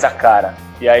pintar mais a cara.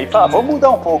 E aí falaram, vamos mudar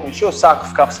um pouco, encher o saco,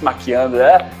 ficar se maquiando,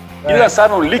 né? E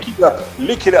lançaram o Lick It Up.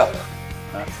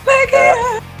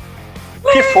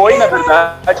 Que foi, na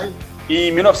verdade,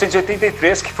 em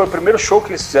 1983, que foi o primeiro show que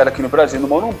eles fizeram aqui no Brasil, no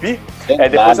Morumbi.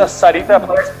 Depois a Sarita,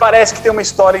 parece que tem uma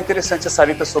história interessante, a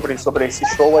Sarita, sobre esse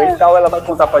show aí e tal, ela vai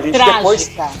contar pra gente depois.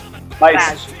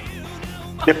 Mas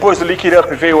depois do Lick It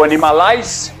Up veio o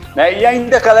Animalize, né? E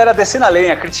ainda a galera descendo a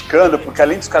lenha, criticando, porque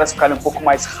além dos caras ficarem um pouco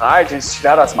mais hard, eles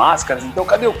tiraram as máscaras, então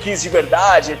cadê o Kiss de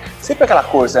verdade? Sempre aquela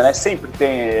coisa, né? Sempre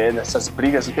tem essas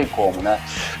brigas, não tem como, né?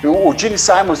 O Gene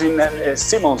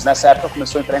Simmons, nessa época,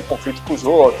 começou a entrar em conflito com os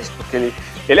outros, porque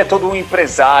ele é todo um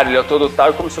empresário, ele é todo tal,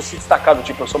 e começou a se destacar do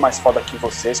tipo, eu sou mais foda que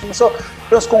vocês. Começou a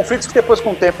ter uns conflitos que depois,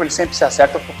 com o tempo, ele sempre se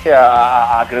acerta, porque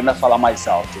a grana fala mais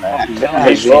alto, né?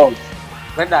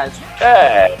 Verdade.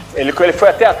 Ele foi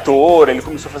até ator, ele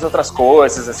começou a fazer outras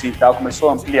coisas, assim e tal, começou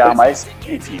a ampliar, mas,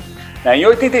 enfim. Em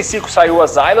 85 saiu o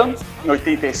Asylum, em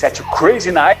 87 o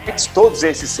Crazy Nights, todos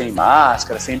esses sem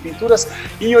máscara, sem pinturas,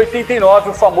 e em 89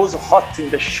 o famoso Hot in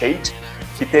the Shade,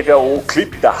 que teve o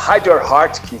clipe da Hide Your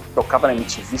Heart, que tocava na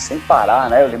MTV sem parar,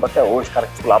 né? Eu lembro até hoje, o cara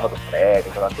que pulava do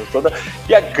prédio, aquela coisa toda,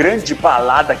 e a grande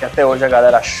balada que até hoje a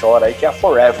galera chora aí, que é a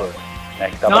Forever. Né,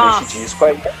 que tava nesse disco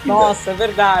aí. Nossa, é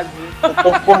verdade.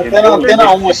 Até na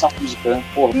Antena 1 essa música, né?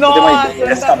 Porra, nossa, uma ideia.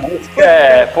 Essa música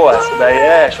essa daí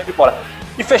é show de bola.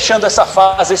 E fechando essa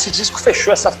fase, esse disco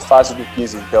fechou essa fase do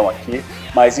Kiss, então, aqui.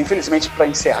 Mas, infelizmente, para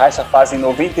encerrar essa fase, em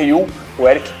 91, o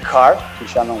Eric Carr, que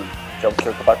já não... que é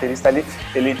o baterista ali,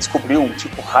 ele descobriu um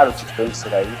tipo raro de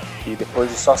câncer aí. E depois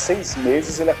de só 6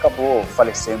 meses, ele acabou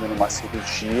falecendo numa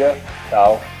cirurgia e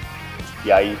tal.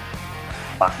 E aí...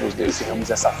 encerramos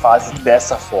essa fase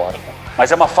dessa forma.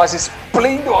 Mas é uma fase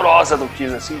esplendorosa do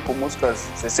Kiss, assim, com músicas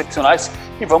excepcionais.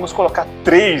 E vamos colocar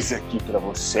 3 aqui para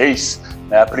vocês.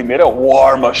 A primeira é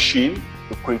War Machine,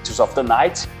 do Creatures of the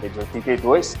Night, de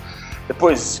 82.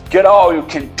 Depois Get All You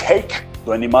Can Take,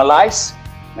 do Animalize.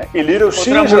 E Little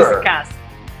Caesar.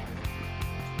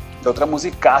 Outra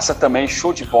musicaça também,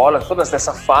 show de bola, todas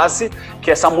dessa fase,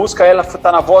 que essa música ela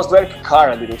tá na voz do Eric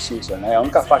Carr, Little Caesar, né? É a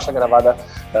única faixa gravada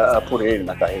por ele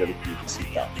na carreira do Kiss, assim,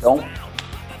 tá? Então,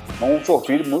 vamos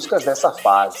ouvir músicas dessa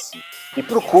fase. E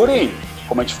procurem,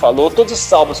 como a gente falou, todos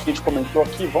os álbuns que a gente comentou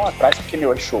aqui, vão atrás, porque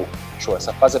meu, é show.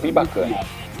 Essa fase é bem bacana.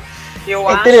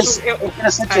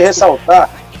 Interessante ressaltar.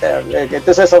 É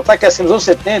interessante ressaltar que assim, nos anos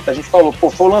 70 a gente falou,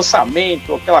 foi o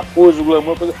lançamento, aquela coisa, o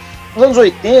glamour, coisa. Nos anos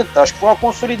 80, acho que foi uma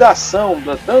consolidação,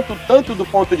 tanto do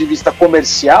ponto de vista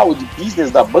comercial, de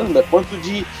business da banda, quanto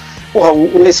de...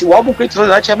 o álbum Creatures of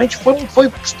the Night realmente foi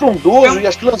estrondoso e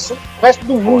acho que lançou o resto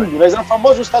do mundo, né? Eles eram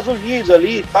famosos nos Estados Unidos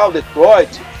ali e tal,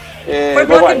 Detroit. Foi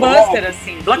blockbuster,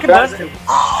 assim, blockbuster.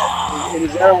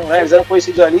 Eles eram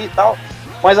conhecidos ali e tal,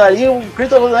 mas ali o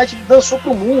Creatures of the Night dançou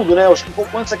pro mundo, né? Acho que um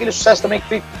pouco antes aquele sucesso também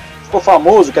que ficou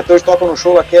famoso, que até hoje toca no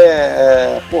show lá, que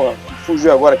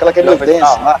fugiu agora, aquela que é meu dance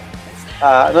lá.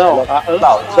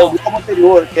 O álbum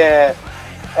anterior, que é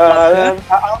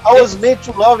I was made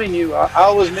to love you.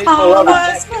 I was made to love you.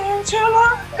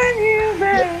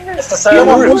 Essa saiu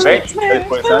no Revenge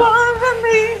depois,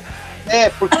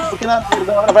 né? Porque na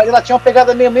verdade ela tinha uma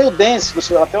pegada meio dance,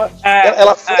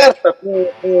 ela flerta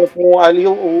com ali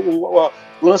o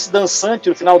lance dançante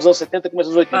no final dos anos 70 e começo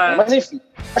dos 80. Mas enfim,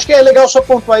 acho que é legal só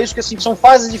pontuar isso, que assim, são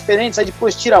fases diferentes, aí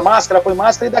depois tira a máscara, põe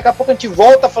máscara, e daqui a pouco a gente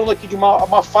volta falando aqui de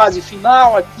uma fase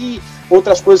final aqui,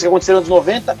 outras coisas que aconteceram nos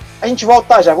 90, a gente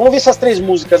volta já. Vamos ver essas 3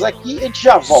 músicas aqui e a gente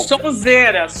já volta.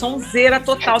 Sonzeira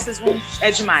total, vocês vão...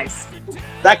 É demais.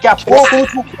 Daqui a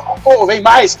pouco, vem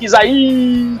mais, Kiss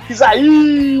aí!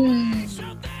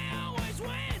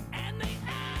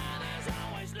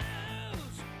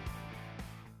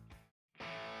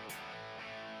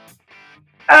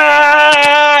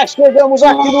 Chegamos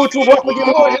aqui no último bloco de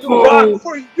hoje do Rock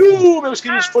for You, meus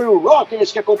queridos. Foi o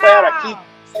Rockers que acompanharam aqui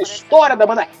a história da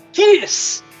banda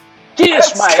Kiss.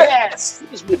 Kiss my ass,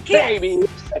 Kiss me baby,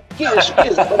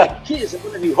 Kiss, a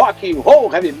banda de rock and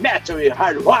roll, heavy metal e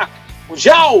hard rock.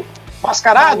 Mundial,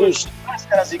 mascarados,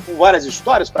 máscaras e com várias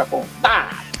histórias para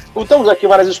contar. Contamos aqui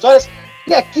várias histórias.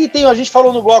 E aqui a gente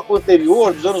falou no bloco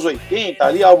anterior, dos anos 80,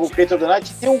 ali, álbum Creatures of the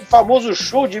Night, tem um famoso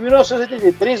show de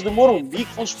 1983 do Morumbi,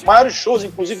 que foi um dos maiores shows,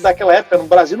 inclusive, daquela época. No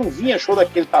Brasil não vinha show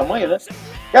daquele tamanho, né?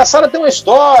 E a Sara tem uma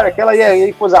história, que ela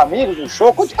ia com os amigos no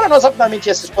show. Conte para nós rapidamente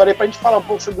essa história aí, pra gente falar um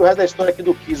pouco sobre o resto da história aqui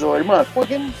do Kiss, irmã.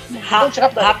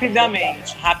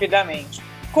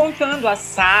 Rapidamente. Contando a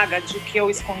saga de que eu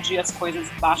escondi as coisas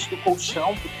embaixo do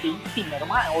colchão, porque, enfim, era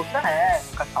uma outra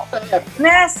época e tal.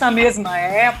 Nessa mesma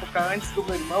época, antes do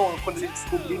meu irmão, quando ele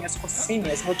descobriu minhas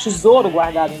cocinhas, meu tesouro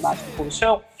guardado embaixo do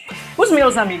colchão, os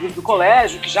meus amigos do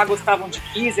colégio, que já gostavam de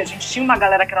Kiss, a gente tinha uma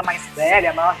galera que era mais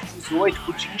velha, maior de 18,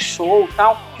 curtia em show e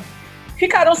tal,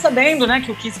 ficaram sabendo, né, que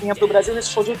o Kiss vinha pro Brasil nesse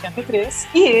show de 83,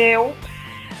 e eu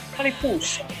falei,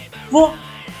 puxa, vou,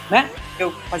 né?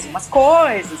 Eu fazia umas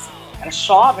coisas, era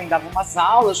jovem, dava umas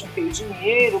aulas, juntei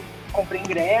dinheiro, comprei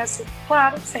ingresso,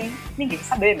 claro, sem ninguém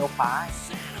saber, meu pai,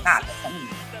 nada, família.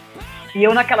 E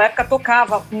eu, naquela época,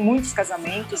 tocava em muitos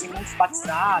casamentos, em muitos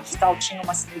batizados, tal. Tinha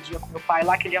uma sinergia com meu pai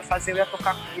lá que ele ia fazer, eu ia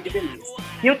tocar com ele, beleza.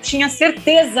 E eu tinha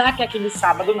certeza que aquele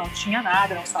sábado não tinha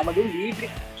nada, era um sábado livre.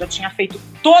 Já tinha feito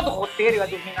todo o roteiro, eu ia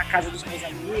dormir na casa dos meus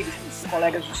amigos, dos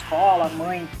colegas de escola, a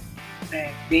mãe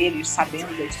deles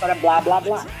sabendo da história, blá, blá,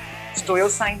 blá. Estou eu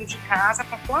saindo de casa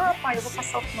para falar, pai, eu vou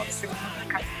passar o final de semana na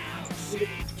casa dos meus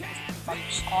amigos,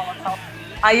 de escola e tal.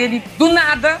 Aí ele, do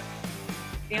nada,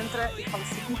 entra e fala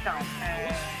assim, então, a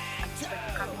gente vai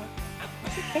tocar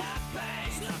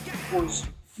hoje.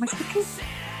 Mas por quê?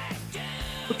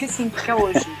 Porque sim, porque é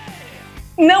hoje.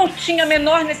 Não tinha a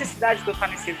menor necessidade de eu estar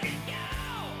nesse evento.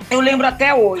 Eu lembro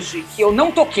até hoje que eu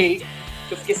não toquei,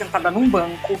 que eu fiquei sentada num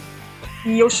banco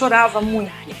e eu chorava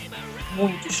muito,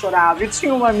 chorava. E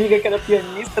tinha uma amiga que era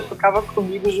pianista, tocava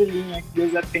comigo, Julinha, que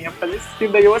Deus a tenha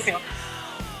falecido, e eu assim, ó,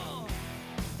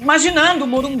 imaginando o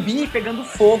Morumbi pegando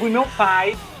fogo e meu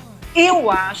pai.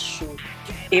 Eu acho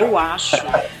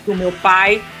que o meu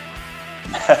pai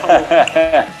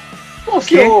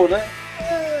confiou, né?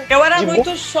 Eu era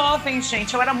muito jovem,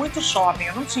 gente. Eu era muito jovem.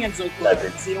 Eu não tinha 18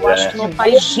 anos. E eu acho que meu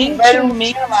pai gentilmente... Não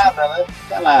tinha nada, né? Não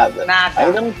tinha nada. Nada.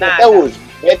 Ainda não tem, até hoje.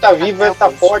 Ele tá vivo, vai estar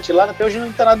forte lá, até hoje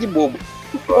não tem nada de bobo.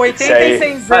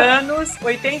 86 anos,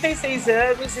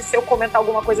 e se eu comentar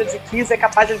alguma coisa de Kiss, é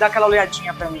capaz de ele dar aquela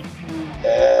olhadinha pra mim.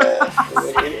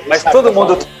 Mas todo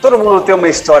mundo tem uma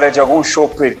história de algum show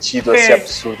perdido, assim,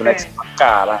 absurdo, né?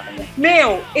 Caralho.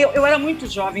 Meu, eu era muito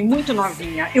jovem, muito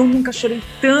novinha. Eu nunca chorei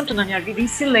tanto na minha vida em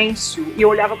silêncio. E eu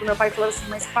olhava pro meu pai e falava assim,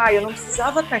 mas pai, eu não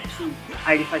precisava estar aqui.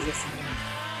 Aí ele fazia assim,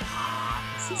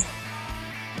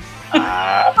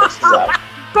 precisava.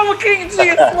 Como quem diz,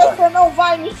 você não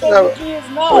vai me show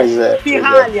Kiss, não. Pois é.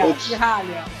 Pirralha.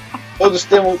 Todos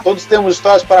temos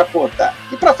histórias para contar.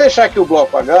 E para fechar aqui o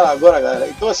bloco agora, galera,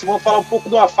 então assim, vamos falar um pouco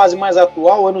de uma fase mais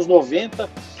atual, anos 90,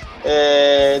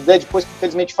 depois que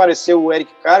infelizmente faleceu o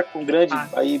Eric Carr, um grande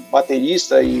aí,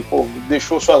 baterista e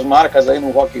deixou suas marcas aí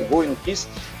no rock and roll e no Kiss.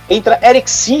 Entra Eric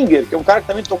Singer, que é um cara que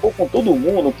também tocou com todo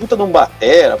mundo, puta de um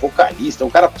batera, vocalista, um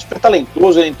cara super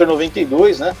talentoso, ele entrou em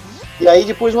 92, né? E aí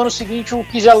depois no ano seguinte o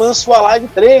Kiss já lança o Alive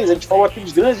 3, a gente falou aqui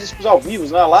dos grandes discos ao vivo,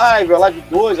 né? Alive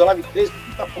 2, Alive 3,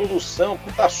 puta produção,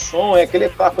 puta som, aquela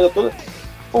coisa toda.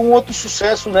 Foi um outro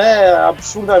sucesso, né,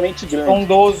 absurdamente grande.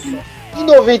 Bondoso. Em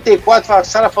 94, a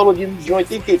Sarah falou de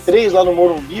 83 lá no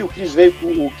Morumbi, o Chris veio com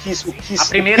o Kiss. A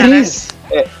primeira, Chris,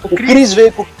 né? O Chris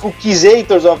veio com o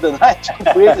Kissators of the Night, com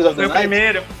o Creators of the Night. Foi o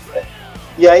primeiro.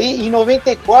 E aí, em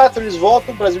 94, eles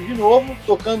voltam ao Brasil de novo,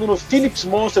 tocando no Philips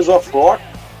Monsters of Rock.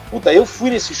 Puta, eu fui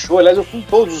nesse show, aliás, eu fui em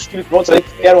todos os Philips Monsters aí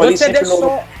que eram ali sempre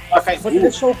no Pacaembu. Você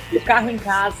deixou o carro em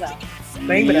casa,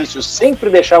 lembra? Isso, eu sempre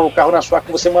deixava o carro na sua, que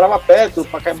você morava perto, o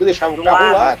Pacaembu deixava o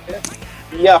carro lá, né?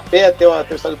 Ia a pé até o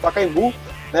estádio do Pacaembu,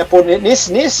 né? Pô,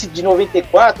 nesse de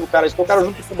 94, cara, eles tocaram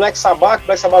junto com o Black Sabbath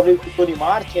veio com o Tony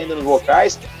Martin ainda nos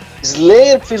vocais.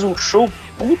 Slayer fez um show,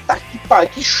 puta que pariu,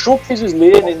 que show que fez o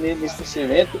Slayer nesse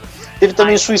evento. Teve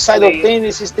também o Suicidal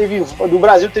Tendencies, do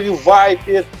Brasil teve o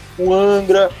Viper, o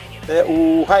Angra, né,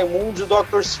 o Raimundos e o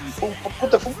Dr. Sim. Foi um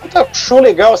puta show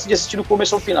legal assim, de assistir do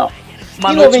começo ao final.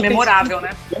 Uma noite memorável, né?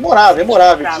 Memorável.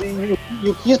 E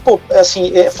o Kiss, pô,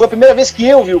 assim, foi a primeira vez que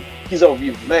eu vi o Kiss ao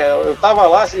vivo, né? Eu tava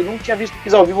lá, eu não tinha visto o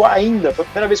Kiss ao vivo ainda, foi a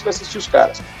primeira vez que eu assisti os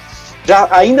caras. Já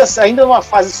ainda numa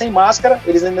fase sem máscara,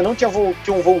 eles ainda não tinham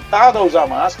voltado a usar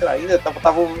máscara ainda,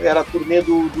 era a turnê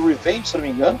do Revenge, se não me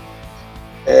engano.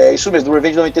 Isso mesmo, do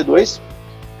Revenge 92.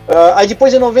 Aí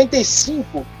depois em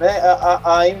 95, né,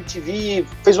 a MTV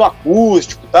fez um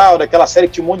acústico tal, daquela série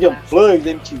que tinha um monte de unplugged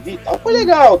da MTV e tal, foi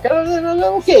legal,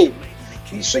 ok.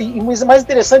 Isso, mas o mais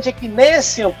interessante é que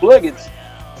nesse unplugged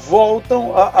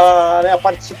voltam a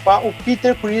participar o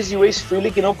Peter Criss e o Ace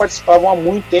Frehley, que não participavam há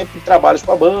muito tempo de trabalhos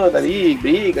com a banda ali,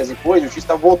 brigas e coisas,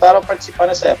 voltaram a participar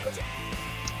nessa época.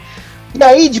 E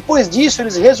aí, depois disso,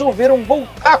 eles resolveram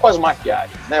voltar com as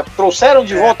maquiagens, né? Trouxeram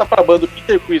de volta para a banda o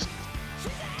Peter Criss,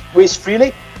 o Ace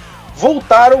Frehley,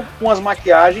 voltaram com as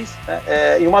maquiagens,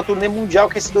 né, em uma turnê mundial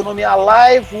que recebeu o nome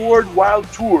Alive World Wild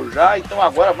Tour, já. Então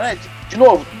agora, né, de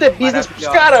novo, tudo é business pros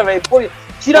caras, velho.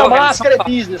 Tira a máscara, é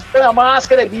business. Põe a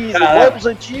máscara, é business. Vai pros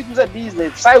antigos, é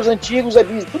business. Sai os antigos, é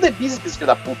business. Tudo é business, esse filho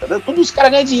da puta. Né? Tudo os caras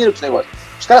ganham dinheiro com esse negócio.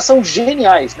 Os caras são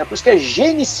geniais, né? Por isso que é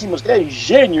geníssimo, que é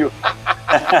gênio.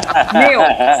 Meu,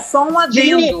 só um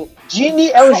adendo. Gini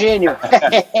é um gênio.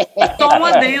 Só um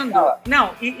adendo.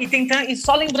 Não, e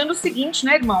só lembrando o seguinte,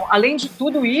 né, irmão? Além de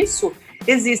tudo isso,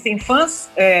 existem fãs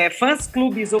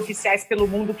clubes oficiais pelo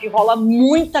mundo que rola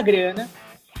muita grana.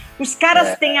 Os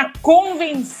caras têm a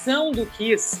convenção do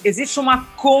Kiss. Existe uma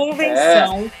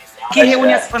convenção que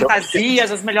reúne as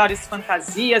fantasias, as melhores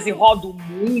fantasias e roda o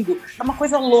mundo. É uma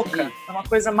coisa louca, é uma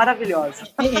coisa maravilhosa.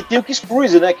 E tem o Kiss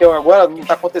Cruise, né? Que agora não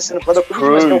tá acontecendo por causa da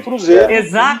Cruise, mas que é o Cruzeiro.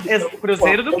 Exato, o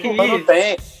Cruzeiro do Kiss. Não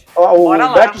tem.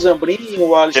 O Beto Zambrin,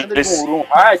 o Alexandre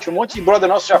Brunhart, um monte de brother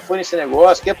nosso já foi nesse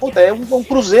negócio, que é um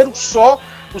cruzeiro só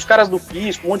os caras do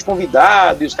Kiss, com um monte de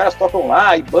convidados, e os caras tocam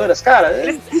lá, e bandas, cara,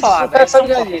 o cara sabe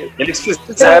ganhar dinheiro.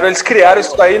 Eles criaram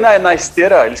isso aí na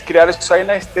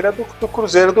esteira, do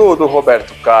Cruzeiro do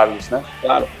Roberto Carlos, né?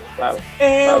 Claro.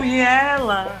 Eu e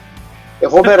ela. É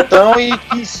Robertão e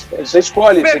Kiss, você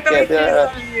escolhe, você quer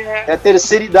a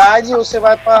terceira idade ou você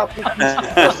vai para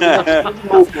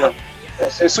o núcleo.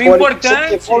 Você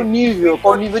escolhe qual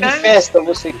nível de festa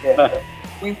você quer.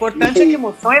 O importante é que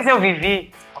emoções eu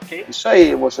vivi. Okay. Isso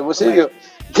aí, você viu.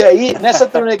 E aí, nessa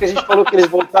turnê que a gente falou que eles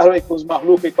voltaram aí com os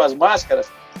malucos e com as máscaras,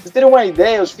 vocês terem uma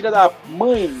ideia, os filhos da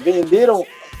mãe venderam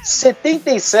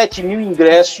 77 mil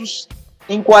ingressos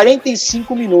em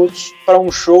 45 minutos para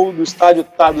um show do estádio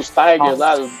dos Tigers,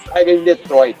 lá, do Tiger em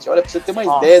Detroit. Olha, para você ter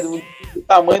uma ideia do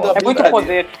tamanho da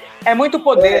brincadeira. É muito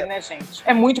poder, né, gente?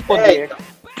 É muito poder.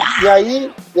 E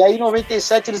aí, em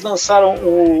 97, eles lançaram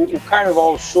o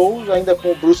Carnival Souls, ainda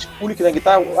com o Bruce Kulick na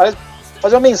guitarra. Aliás,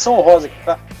 fazer uma menção honrosa aqui,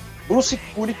 tá? Bruce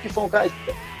Kulick, que foi um cara...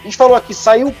 A gente falou aqui,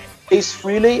 saiu Ace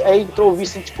Frehley, aí entrou o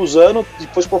Vincent Cusano,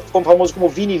 depois ficou famoso como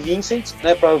Vinnie Vincent,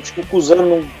 né? Tipo, o Cusano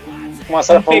não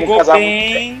começaram a falar um casal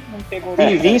muito... Não pegou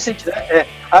Vinnie Vincent, né?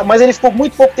 Mas ele ficou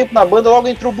muito pouco tempo na banda, logo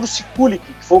entrou o Bruce Kulick,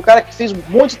 que foi o cara que fez um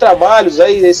monte de trabalhos,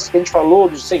 aí, esses que a gente falou,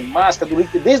 do Sem Máscara,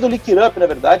 desde o Lick It Up, na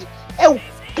verdade. É um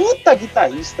puta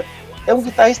guitarrista, é um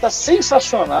guitarrista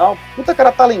sensacional, puta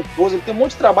cara talentoso, ele tem um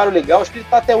monte de trabalho legal, acho que ele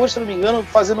tá até hoje, se não me engano,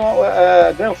 fazendo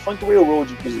Grand Funk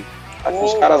Railroad, inclusive.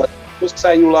 Os caras, depois que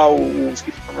saiu lá o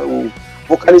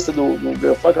vocalista do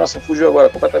Grand Funk, nossa, fugiu agora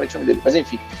completamente o nome dele, mas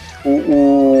enfim,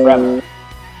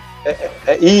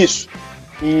 isso.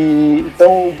 E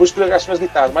então o Bruce Kulick achou as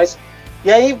guitarras, mas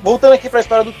e aí, voltando aqui para a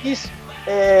história do Kiss,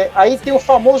 aí tem o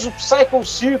famoso Psycho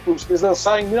Circus, que eles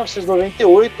lançaram em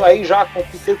 1998, aí já com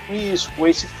Peter Criss, com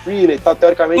Ace Frehley e tal,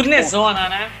 teoricamente. Turnezona,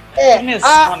 né?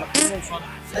 Turnezona.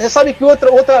 Você sabe que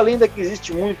outra lenda que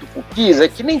existe muito com o Kiss é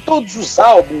que nem todos os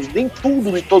álbuns, nem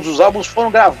tudo de todos os álbuns foram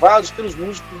gravados pelos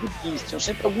músicos do Kiss. Tinham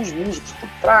sempre alguns músicos por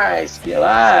trás, que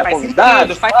lá,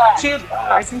 convidados.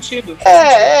 Faz sentido.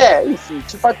 Enfim,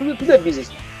 tudo é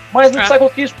business. Mas no Psycho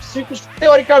Circus,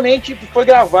 teoricamente, foi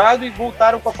gravado e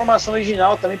voltaram com a formação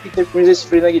original também, Peter Criss e Ace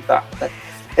Frehley na guitarra. Né?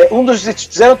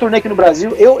 Fizeram um turnê aqui no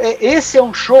Brasil. Esse é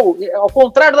um show, ao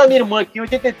contrário da minha irmã, que em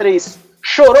 83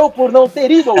 chorou por não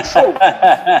ter ido ao show.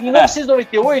 Em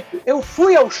 1998, eu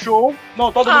fui ao show,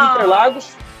 não, todo mundo em Interlagos,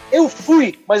 eu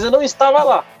fui, mas eu não estava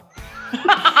lá.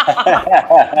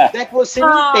 Até que você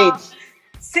me entende.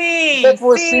 Sim, até que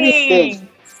você me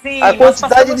entende. Sim, a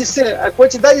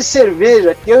quantidade de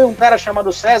cerveja que eu e um cara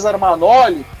chamado César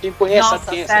Manoli, quem conhece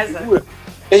essa figura,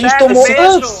 que a gente tomou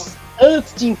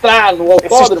antes de entrar no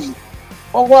autódromo,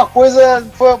 alguma coisa.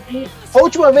 Foi a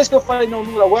última vez que eu falei, não,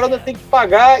 agora eu tenho que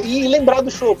pagar e lembrar do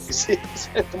show. Você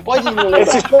não pode não lembrar.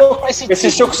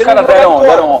 Esse show que os caras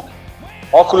deram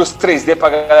óculos 3D pra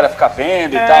galera ficar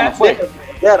vendo e tal, não foi?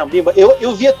 Deram, bimba.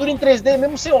 Eu via tudo em 3D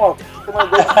mesmo sem óculos.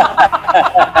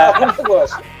 Um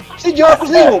negócio. Sem de óculos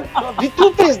nenhum. Vi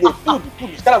tudo 3D, tudo.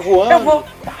 Os caras voando.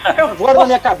 Voaram na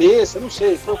minha cabeça, não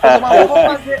sei. Foi coisa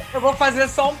maluca. Eu vou fazer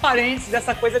só um parênteses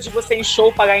dessa coisa de você em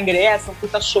show pagar ingresso, um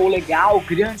puta show legal,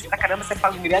 grande pra caramba, você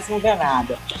paga o ingresso e não vê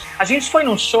nada. A gente foi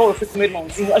num show, eu fui com meu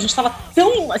irmãozinho, a gente tava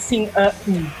tão, assim,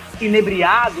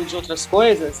 inebriado de outras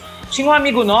coisas. Tinha um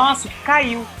amigo nosso que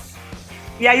caiu.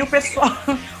 E aí o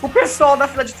pessoal da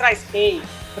fila de trás,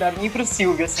 pra mim e pro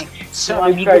Silvio, assim, seu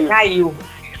amigo caiu.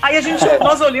 Aí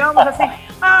nós olhamos assim,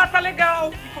 tá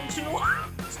legal, e continua.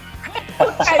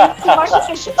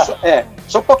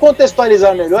 Só para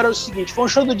contextualizar melhor, é o seguinte, foi um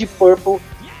show do Deep Purple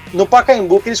no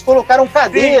Pacaembu, que eles colocaram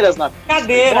cadeiras na pista.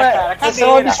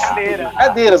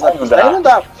 Cadeiras na pista, aí não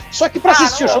dava. Só que para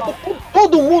assistir o show,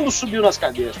 todo mundo subiu nas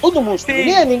cadeiras, todo mundo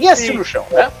subiu, ninguém assistiu no chão,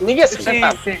 né? Ninguém assistiu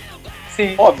sentado.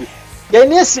 Sim. Óbvio. E aí,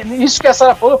 isso que a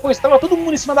Sara falou, estava todo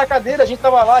mundo em cima da cadeira, a gente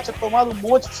tava lá, tinha tomado um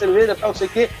monte de cerveja, tal, não sei o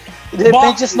quê, e de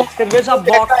repente... cerveja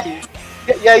boxe.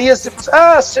 E aí, você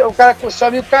seu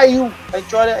amigo caiu. A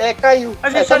gente olha, caiu. A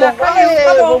gente olha, caiu,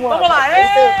 tá bom, vamos lá.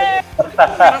 O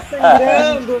cara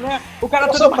sangrando, né? O cara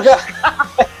todo...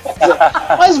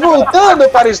 Mas voltando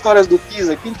para histórias do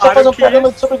Kiss aqui, a gente vai fazer um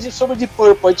programa sobre Deep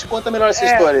Purple, a gente conta melhor essa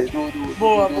história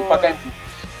do Pacaembu.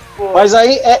 Mas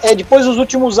aí, depois dos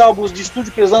últimos álbuns de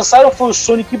estúdio que eles lançaram foi o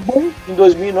Sonic Boom, em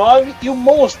 2009, e o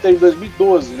Monster, em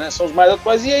 2012, né? São os mais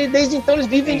atuais. E aí, desde então, eles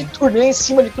vivem de turnê em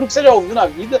cima de tudo que você já ouviu na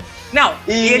vida. Não,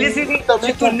 e eles vivem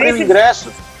também comprei o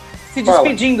ingresso. Se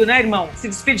despedindo, né, irmão? Se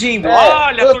despedindo.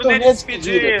 Olha, turnê de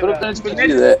despedida.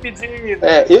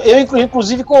 Eu,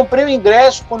 inclusive, comprei o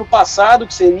ingresso pro ano passado,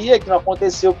 que não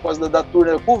aconteceu por causa da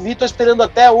turnê do Covid. Tô esperando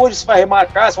até hoje se vai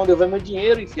remarcar, se vão devolver meu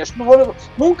dinheiro, enfim. Acho que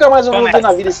nunca mais eu vou ver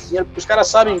na vida esse dinheiro, porque os caras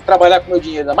sabem trabalhar com meu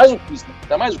dinheiro. Ainda mais o Kiss, né?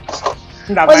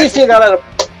 Mas enfim, galera,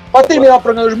 para terminar o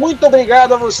programa hoje, muito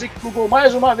obrigado a você que plugou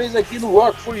mais uma vez aqui no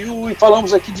Rock For You e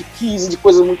falamos aqui de Kiss, de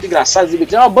coisas muito engraçadas.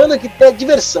 É uma banda que tem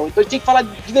diversão, então a gente tem que falar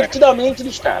divertidamente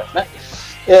dos caras, né?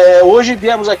 Hoje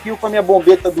viemos aqui com a minha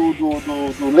bombeta do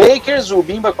Lakers, o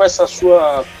Bimba com essa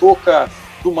sua touca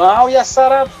do mal e a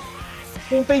Sara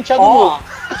com um penteado novo.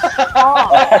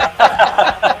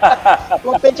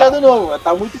 Com um penteado novo,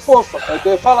 tá muito fofa, é o que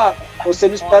eu ia falar. Você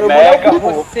não espera o Mega,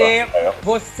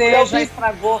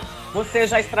 Você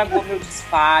já estragou meu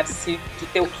disfarce de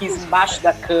ter o Kiss embaixo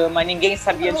da cama, ninguém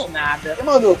sabia de nada.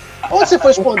 Mano, onde você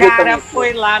foi esconder? O cara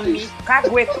foi lá, me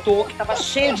caguetou, que tava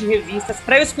cheio de revistas,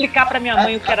 pra eu explicar pra minha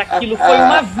mãe o que era aquilo. Foi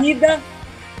uma vida.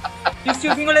 E o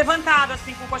Silvinho levantado,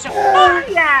 assim, com o colchão.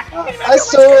 Olha!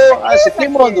 Quem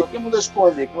mandou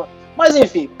esconder? Mas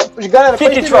enfim, galera. O que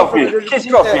a gente vai ouvir? O que a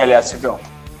gente vai ouvir, aliás, Silvio?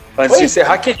 Antes de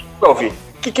encerrar, o que a gente vai ouvir?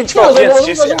 O que a gente vai ouvir antes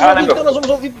de encerrar, né, meu? Então nós vamos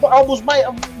ouvir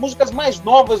músicas mais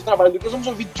novas do trabalho do Kiss. Nós vamos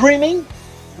ouvir Dreaming,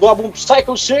 do álbum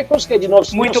Psycho Circus, que é de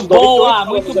 1998.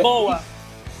 Muito boa!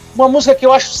 Uma música que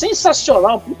eu acho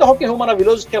sensacional, um puta rock and roll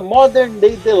maravilhoso, que é Modern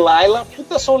Day Delilah,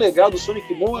 puta som legal do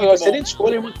Sonic Boom, é uma excelente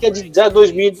escolha, que é de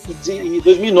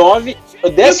 2009. E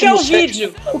o que é o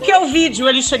vídeo? O que é o vídeo?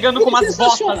 Ele chegando com umas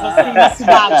botas assim na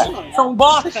cidade. São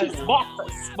botas,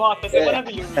 é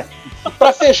maravilhoso.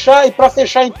 Pra fechar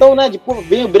então, né, depois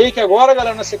vem o break agora,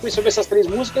 galera, na sequência eu ver essas 3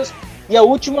 músicas, e a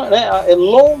última, né, é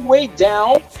Long Way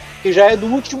Down, que já é do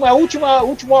último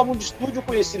álbum de estúdio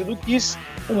conhecido do Kiss,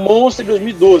 o Monster, de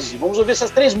 2012. Vamos ouvir essas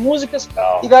 3 músicas,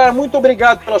 e galera, muito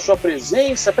obrigado pela sua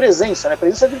presença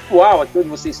virtual aqui onde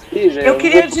você esteja. Eu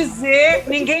queria dizer,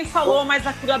 ninguém falou, mas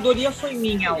a curadoria foi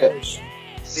minha hoje.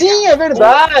 Sim, é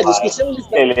verdade, esquecemos de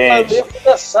falar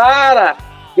da Sara.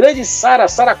 Grande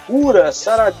Sara Cura,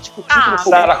 Sara, tipo,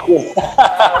 Sara Cura.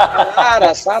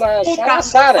 Sara.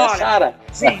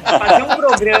 Gente, fazer um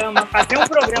programa com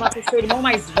o seu irmão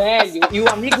mais velho e o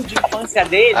amigo de infância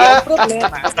dele é um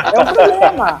problema.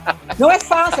 Não é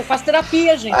fácil, faz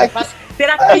terapia, gente. Faz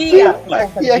terapia.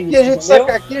 Aqui a gente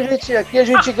saca, aqui a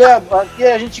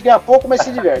gente ganha pouco, mas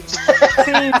se diverte.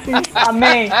 Sim.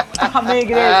 Amém,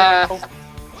 igreja.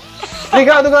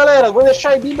 Obrigado, galera. Vou deixar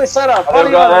aí Bimba e Sara.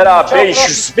 Valeu, galera.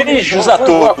 Beijos a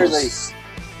todos.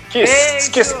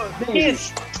 Kiss.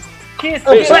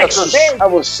 Beijos a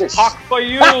vocês. Rock for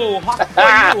you.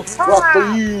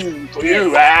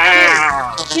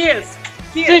 Kiss.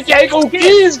 Fique aí com o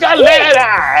Kiss, galera.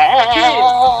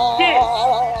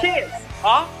 Kiss. Kiss.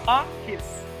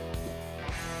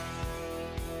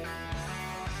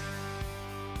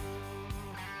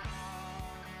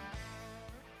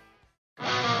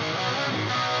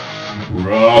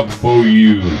 Rock for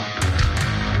You.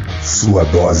 Sua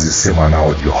dose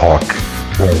semanal de rock,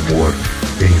 bom humor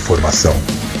e informação.